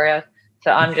 pieces of Oreos.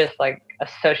 So I'm just like a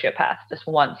sociopath, just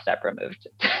one step removed.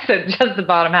 So just the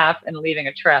bottom half and leaving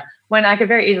a trail, when I could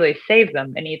very easily save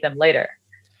them and eat them later.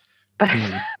 But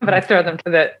but I throw them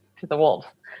to the wolves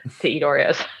to eat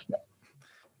Oreos.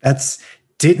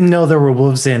 Didn't know there were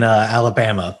wolves in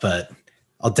Alabama, but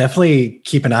I'll definitely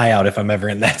keep an eye out if I'm ever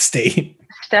in that state.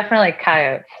 definitely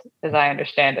coyotes, as I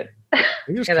understand it.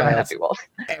 There's Yeah, they're coyotes happy wolves.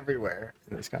 everywhere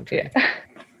in this country.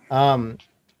 Yeah.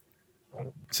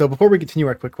 So before we continue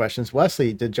our quick questions,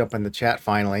 Wesley did jump in the chat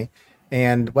finally,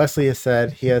 and Wesley has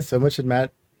said he has so much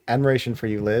admiration for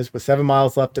you, Liz. With 7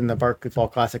 miles left in the Barkley Fall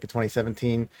Classic of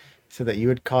 2017, so that you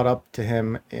had caught up to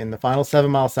him in the final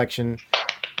 7-mile section.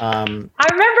 I remember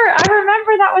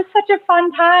that was such a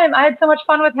fun time. I had so much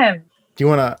fun with him. Do you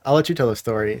want to? I'll let you tell the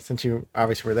story since you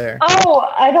obviously were there. Oh,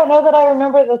 I don't know that I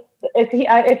remember this.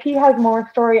 If he has more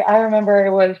story, I remember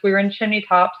we were in Chimney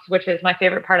Tops, which is my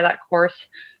favorite part of that course.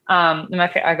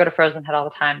 I go to Frozen Head all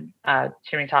the time.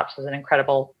 Chimney Tops is an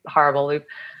incredible, horrible loop.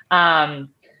 And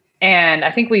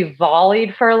I think we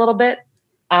volleyed for a little bit.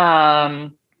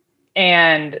 And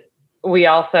we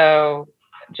also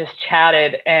just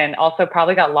chatted and also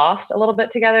probably got lost a little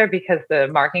bit together because the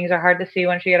markings are hard to see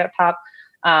once you get up top.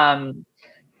 And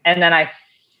then I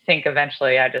think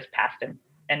eventually I just passed him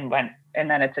and went, and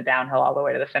then it's a downhill all the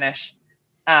way to the finish.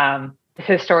 Is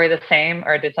his story the same,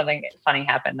 or did something funny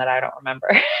happen that I don't remember?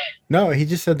 No, he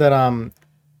just said that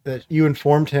that you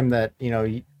informed him that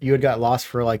you had got lost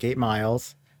for like 8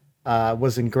 miles,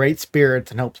 was in great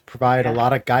spirits and helped provide a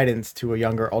lot of guidance to a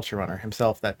younger ultra runner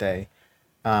himself that day,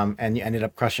 and you ended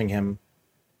up crushing him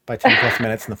by 10 plus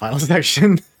minutes in the final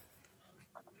section.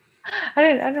 I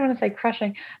didn't want to say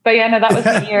crushing, but yeah, no, that was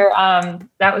the year.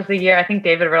 That was the year. I think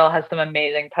David Riddle has some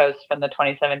amazing posts from the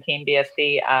 2017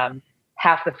 BFC.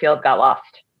 Half the field got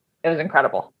lost. It was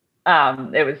incredible.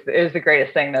 It was the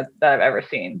greatest thing that I've ever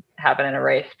seen happen in a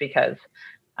race because,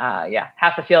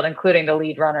 half the field, including the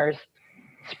lead runners,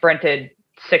 sprinted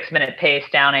 6-minute pace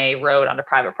down a road onto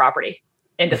private property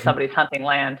into somebody's hunting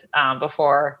land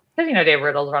because David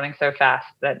Riddle's running so fast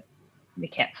that you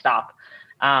can't stop.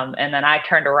 And then I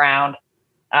turned around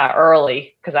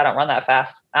early because I don't run that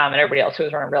fast, and everybody else who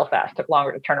was running real fast took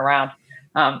longer to turn around.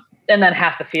 And then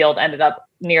half the field ended up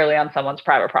nearly on someone's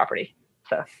private property.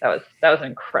 So that was an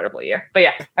incredible year. But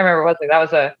yeah, I remember Wesley. That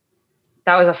was a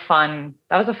fun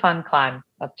climb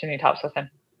up Chimney Tops with him.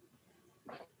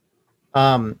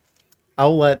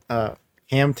 I'll let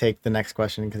Cam take the next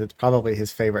question because it's probably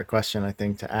his favorite question, I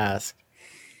think, to ask.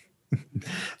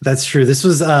 That's true. This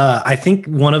was, I think,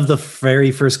 one of the very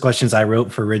first questions I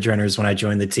wrote for Ridge Runners when I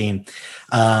joined the team.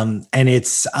 And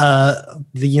it's,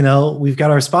 we've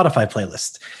got our Spotify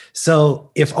playlist. So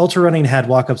if ultra running had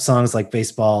walk-up songs like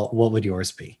baseball, what would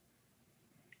yours be?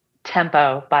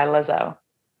 Tempo by Lizzo.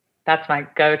 That's my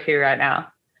go-to right now.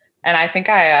 And I think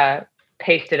I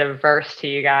pasted a verse to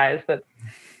you guys, but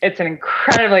it's an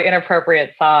incredibly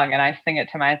inappropriate song. And I sing it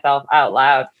to myself out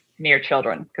loud near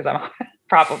children because I'm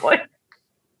probably.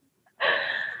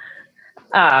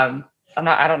 I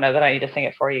don't know that I need to sing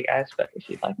it for you guys, but if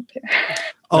you'd like me to.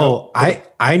 Oh,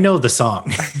 I know the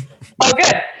song. Oh,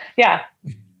 good. Yeah.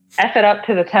 F it up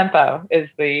to the tempo is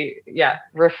the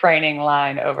refraining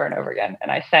line over and over again. And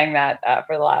I sang that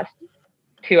for the last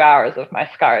 2 hours of my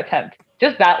SCAR attempt.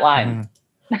 Just that line.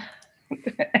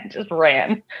 It just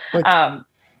ran. It's a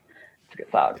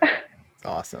good song.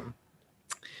 Awesome.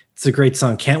 It's a great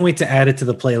song. Can't wait to add it to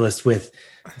the playlist with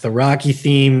the Rocky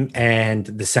theme and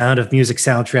the Sound of Music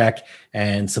soundtrack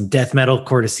and some death metal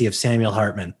courtesy of Samuel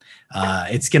Hartman.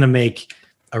 It's going to make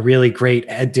a really great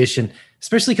addition,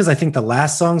 especially because I think the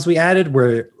last songs we added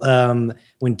were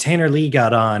when Tanner Lee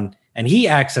got on and he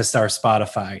accessed our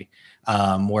Spotify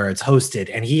where it's hosted,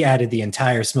 and he added the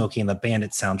entire Smokey and the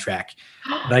Bandit soundtrack.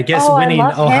 But I guess winning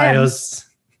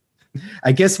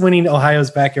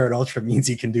Ohio's Backyard Ultra means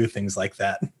you can do things like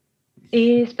that.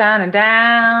 Eastbound and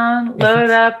down, load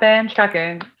up and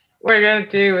trucking. We're going to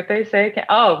do what they say.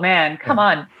 Oh, man, come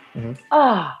on. Mm-hmm.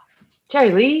 Oh,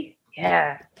 Jerry Lee.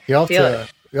 Yeah. You have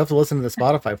to listen to the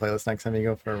Spotify playlist next time you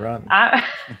go for a run. I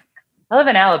live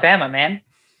in Alabama, man.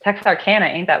 Texarkana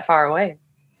ain't that far away.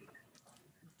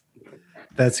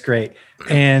 That's great.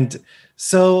 And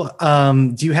so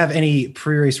do you have any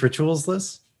pre-race rituals,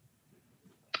 Liz?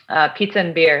 Pizza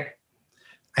and beer.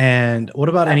 And what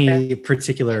about any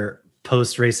particular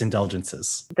post-race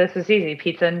indulgences? This is easy.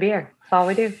 Pizza and beer. That's all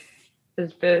we do.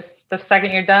 Is the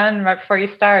second you're done, right before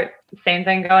you start, same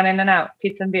thing going in and out.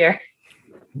 Pizza and beer.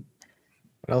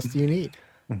 What else do you need?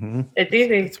 Mm-hmm. It's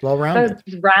easy. It's well-rounded.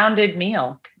 It's a rounded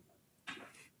meal.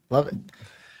 Love it.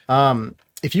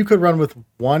 If you could run with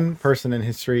one person in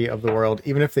history of the world,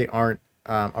 even if they aren't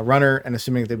a runner, and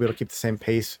assuming they'd be able to keep the same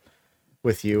pace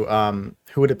with you,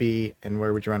 who would it be and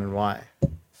where would you run and why?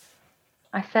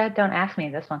 I said, don't ask me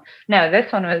this one. No,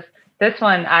 this one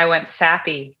I went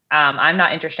sappy. I'm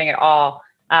not interesting at all.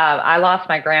 I lost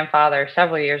my grandfather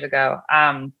several years ago,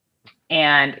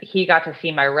 and he got to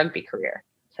see my rugby career.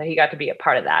 So he got to be a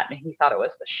part of that, and he thought it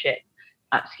was the shit.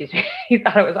 excuse me, he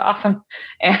thought it was awesome.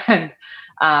 And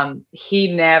he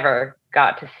never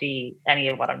got to see any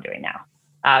of what I'm doing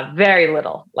now. Very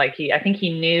little. Like I think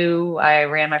he knew I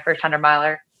ran my first 100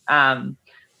 miler. And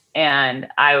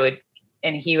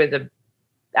he was a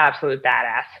absolute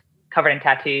badass, covered in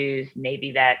tattoos,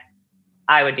 Navy vet.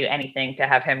 I would do anything to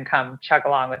have him come chug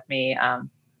along with me on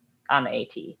the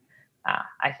AT.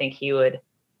 I think he would.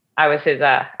 I was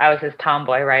his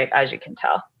tomboy, right? As you can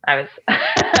tell, I was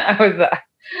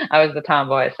I was the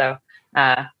tomboy. So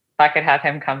if I could have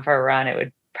him come for a run, it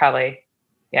would probably,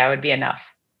 it would be enough.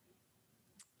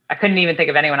 I couldn't even think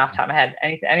of anyone off the top of my head,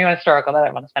 anyone historical that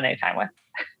I want to spend any time with.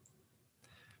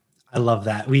 I love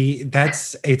that.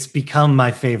 It's become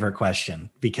my favorite question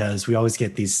because we always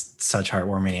get these such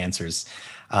heartwarming answers.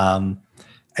 And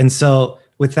so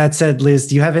with that said, Liz,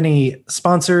 do you have any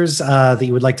sponsors that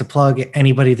you would like to plug?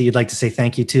 Anybody that you'd like to say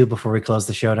thank you to before we close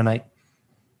the show tonight?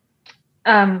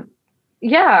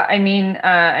 Yeah, I mean,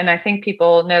 and I think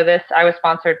people know this. I was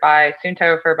sponsored by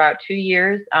Suunto for about 2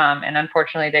 years. And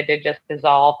unfortunately they did just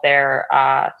dissolve their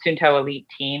Suunto Elite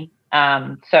team.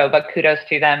 But kudos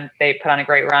to them. They put on a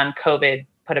great run. COVID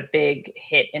put a big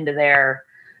hit into their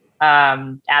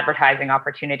advertising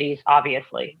opportunities,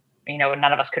 obviously. None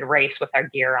of us could race with our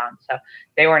gear on. So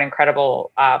they were an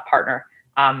incredible partner.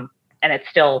 And it's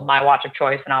still my watch of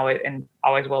choice and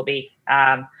always will be.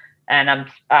 And I'm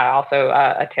also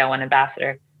a Tailwind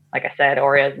ambassador. Like I said,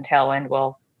 Oreos and Tailwind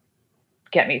will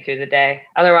get me through the day.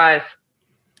 Otherwise,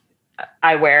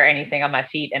 I wear anything on my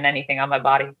feet and anything on my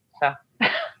body. So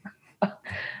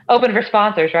open for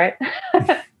sponsors, right?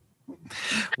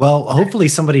 Well, hopefully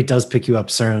somebody does pick you up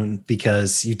soon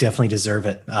because you definitely deserve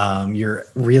it. You're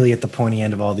really at the pointy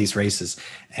end of all these races,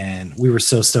 and we were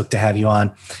so stoked to have you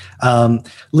on.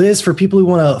 Liz, for people who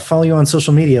want to follow you on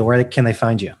social media, where can they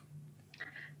find you?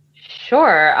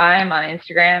 Sure. I'm on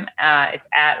Instagram. It's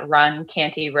at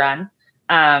RunCantyRun.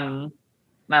 My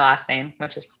last name,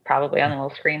 which is probably on the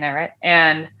little screen there, right?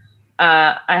 And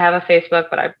I have a Facebook,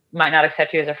 but I might not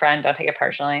accept you as a friend. Don't take it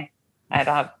personally.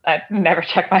 I never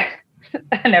check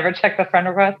the friend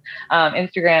request.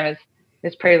 Instagram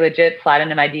is pretty legit. Slide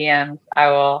into my DMs. I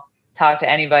will talk to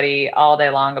anybody all day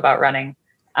long about running.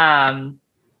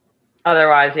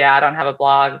 Otherwise, I don't have a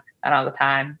blog. I don't have the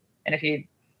time. And if you'd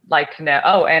like to know,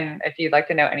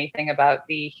 anything about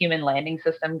the human landing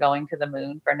system going to the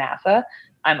moon for NASA,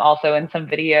 I'm also in some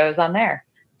videos on there.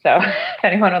 So if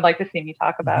anyone would like to see me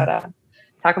talk about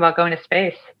going to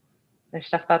space, there's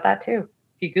stuff about that too.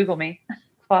 If you Google me, it's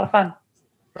a lot of fun.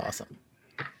 Awesome.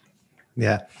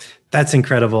 Yeah, that's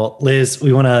incredible. Liz,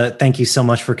 we want to thank you so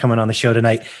much for coming on the show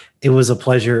tonight. It was a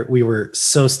pleasure. We were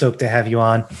so stoked to have you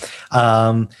on.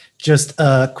 Just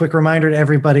a quick reminder to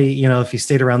everybody, if you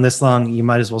stayed around this long, you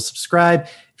might as well subscribe.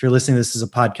 If you're listening to this as a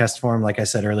podcast form, like I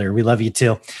said earlier, we love you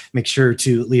too. Make sure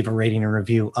to leave a rating and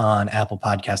review on Apple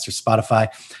Podcasts or Spotify.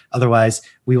 Otherwise,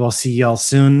 we will see y'all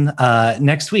soon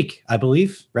next week, I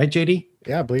believe. Right, JD?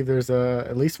 Yeah, I believe there's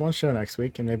at least one show next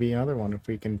week and maybe another one if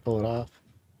we can pull it off.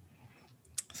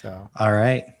 So, all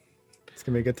right. It's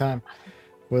going to be a good time.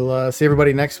 We'll see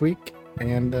everybody next week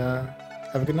and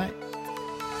have a good night.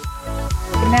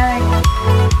 Good night.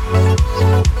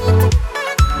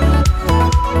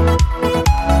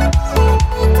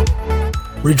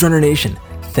 Ridge Runner Nation,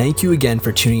 thank you again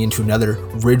for tuning in to another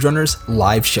Ridge Runners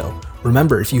live show.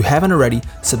 Remember, if you haven't already,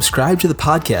 subscribe to the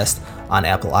podcast on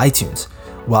Apple iTunes.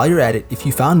 While you're at it, if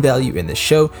you found value in this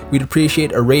show, we'd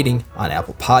appreciate a rating on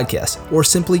Apple Podcasts, or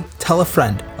simply tell a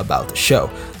friend about the show.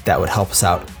 That would help us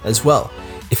out as well.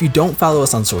 If you don't follow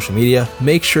us on social media,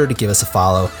 make sure to give us a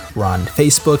follow. We're on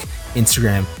Facebook,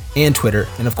 Instagram, and Twitter.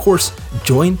 And of course,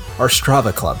 join our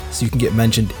Strava club so you can get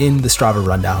mentioned in the Strava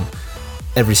rundown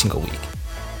every single week.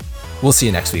 We'll see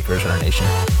you next week, Ridge Runner Nation.